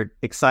 And so we're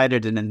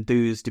excited and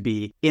enthused to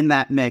be in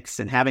that mix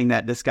and having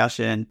that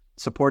discussion,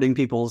 supporting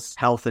people's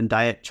health and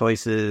diet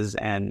choices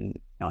and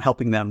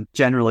helping them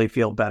generally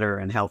feel better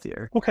and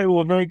healthier. Okay,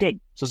 well, very good.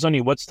 So,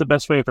 Sonny, what's the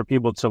best way for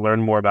people to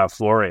learn more about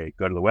Flore?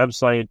 Go to the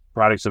website,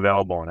 products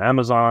available on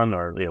Amazon,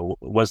 or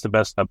what's the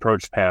best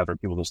approach path for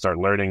people to start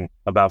learning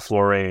about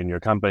Flore and your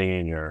company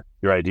and your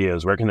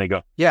ideas? Where can they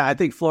go? Yeah, I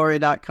think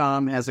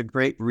Flore.com has a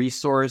great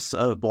resource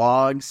of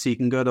blogs. So you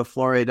can go to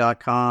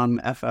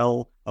Flore.com,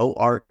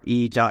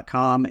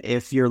 FLORE.com.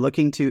 If you're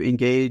looking to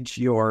engage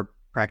your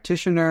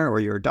practitioner or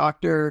your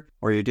doctor,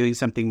 or you're doing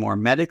something more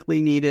medically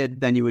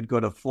needed, then you would go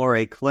to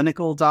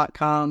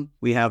floreclinical.com.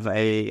 We have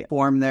a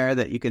form there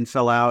that you can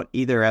fill out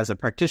either as a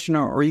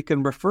practitioner, or you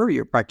can refer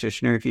your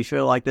practitioner if you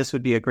feel like this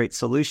would be a great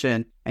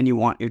solution and you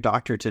want your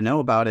doctor to know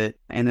about it.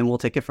 And then we'll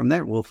take it from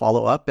there. We'll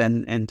follow up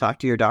and talk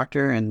to your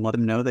doctor and let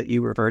them know that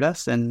you referred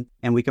us, and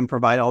we can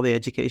provide all the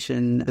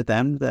education to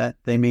them that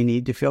they may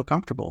need to feel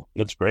comfortable.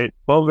 That's great.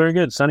 Well, very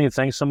good. Sonny,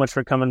 thanks so much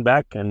for coming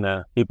back,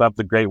 and keep up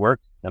the great work.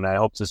 And I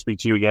hope to speak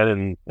to you again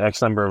in the next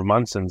number of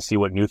months and see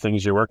what new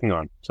things you're working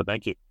on. So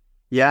thank you.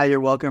 Yeah, you're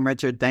welcome,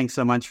 Richard. Thanks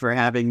so much for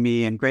having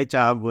me, and great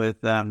job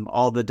with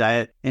all the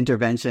diet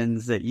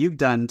interventions that you've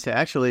done to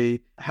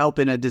actually help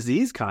in a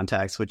disease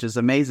context, which is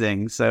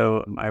amazing.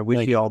 So I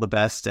wish you all the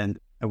best, and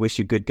I wish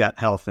you good gut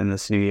health in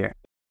this new year.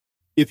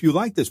 If you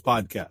like this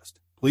podcast,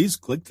 please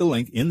click the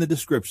link in the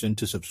description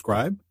to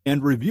subscribe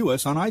and review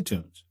us on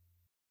iTunes.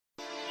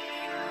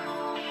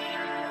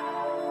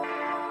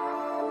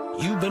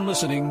 You've been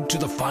listening to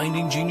the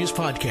Finding Genius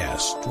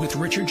podcast with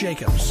Richard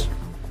Jacobs.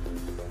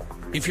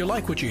 If you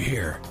like what you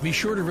hear, be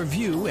sure to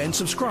review and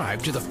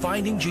subscribe to the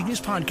Finding Genius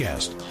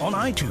podcast on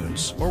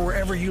iTunes or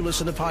wherever you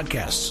listen to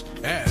podcasts.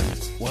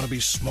 And want to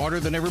be smarter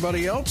than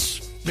everybody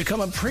else?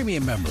 Become a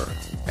premium member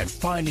at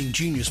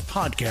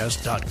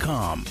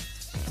findinggeniuspodcast.com.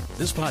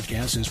 This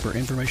podcast is for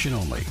information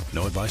only.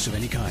 No advice of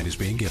any kind is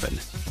being given.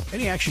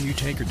 Any action you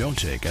take or don't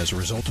take as a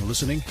result of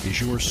listening is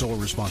your sole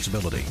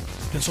responsibility.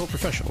 Consult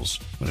professionals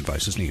when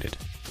advice is needed.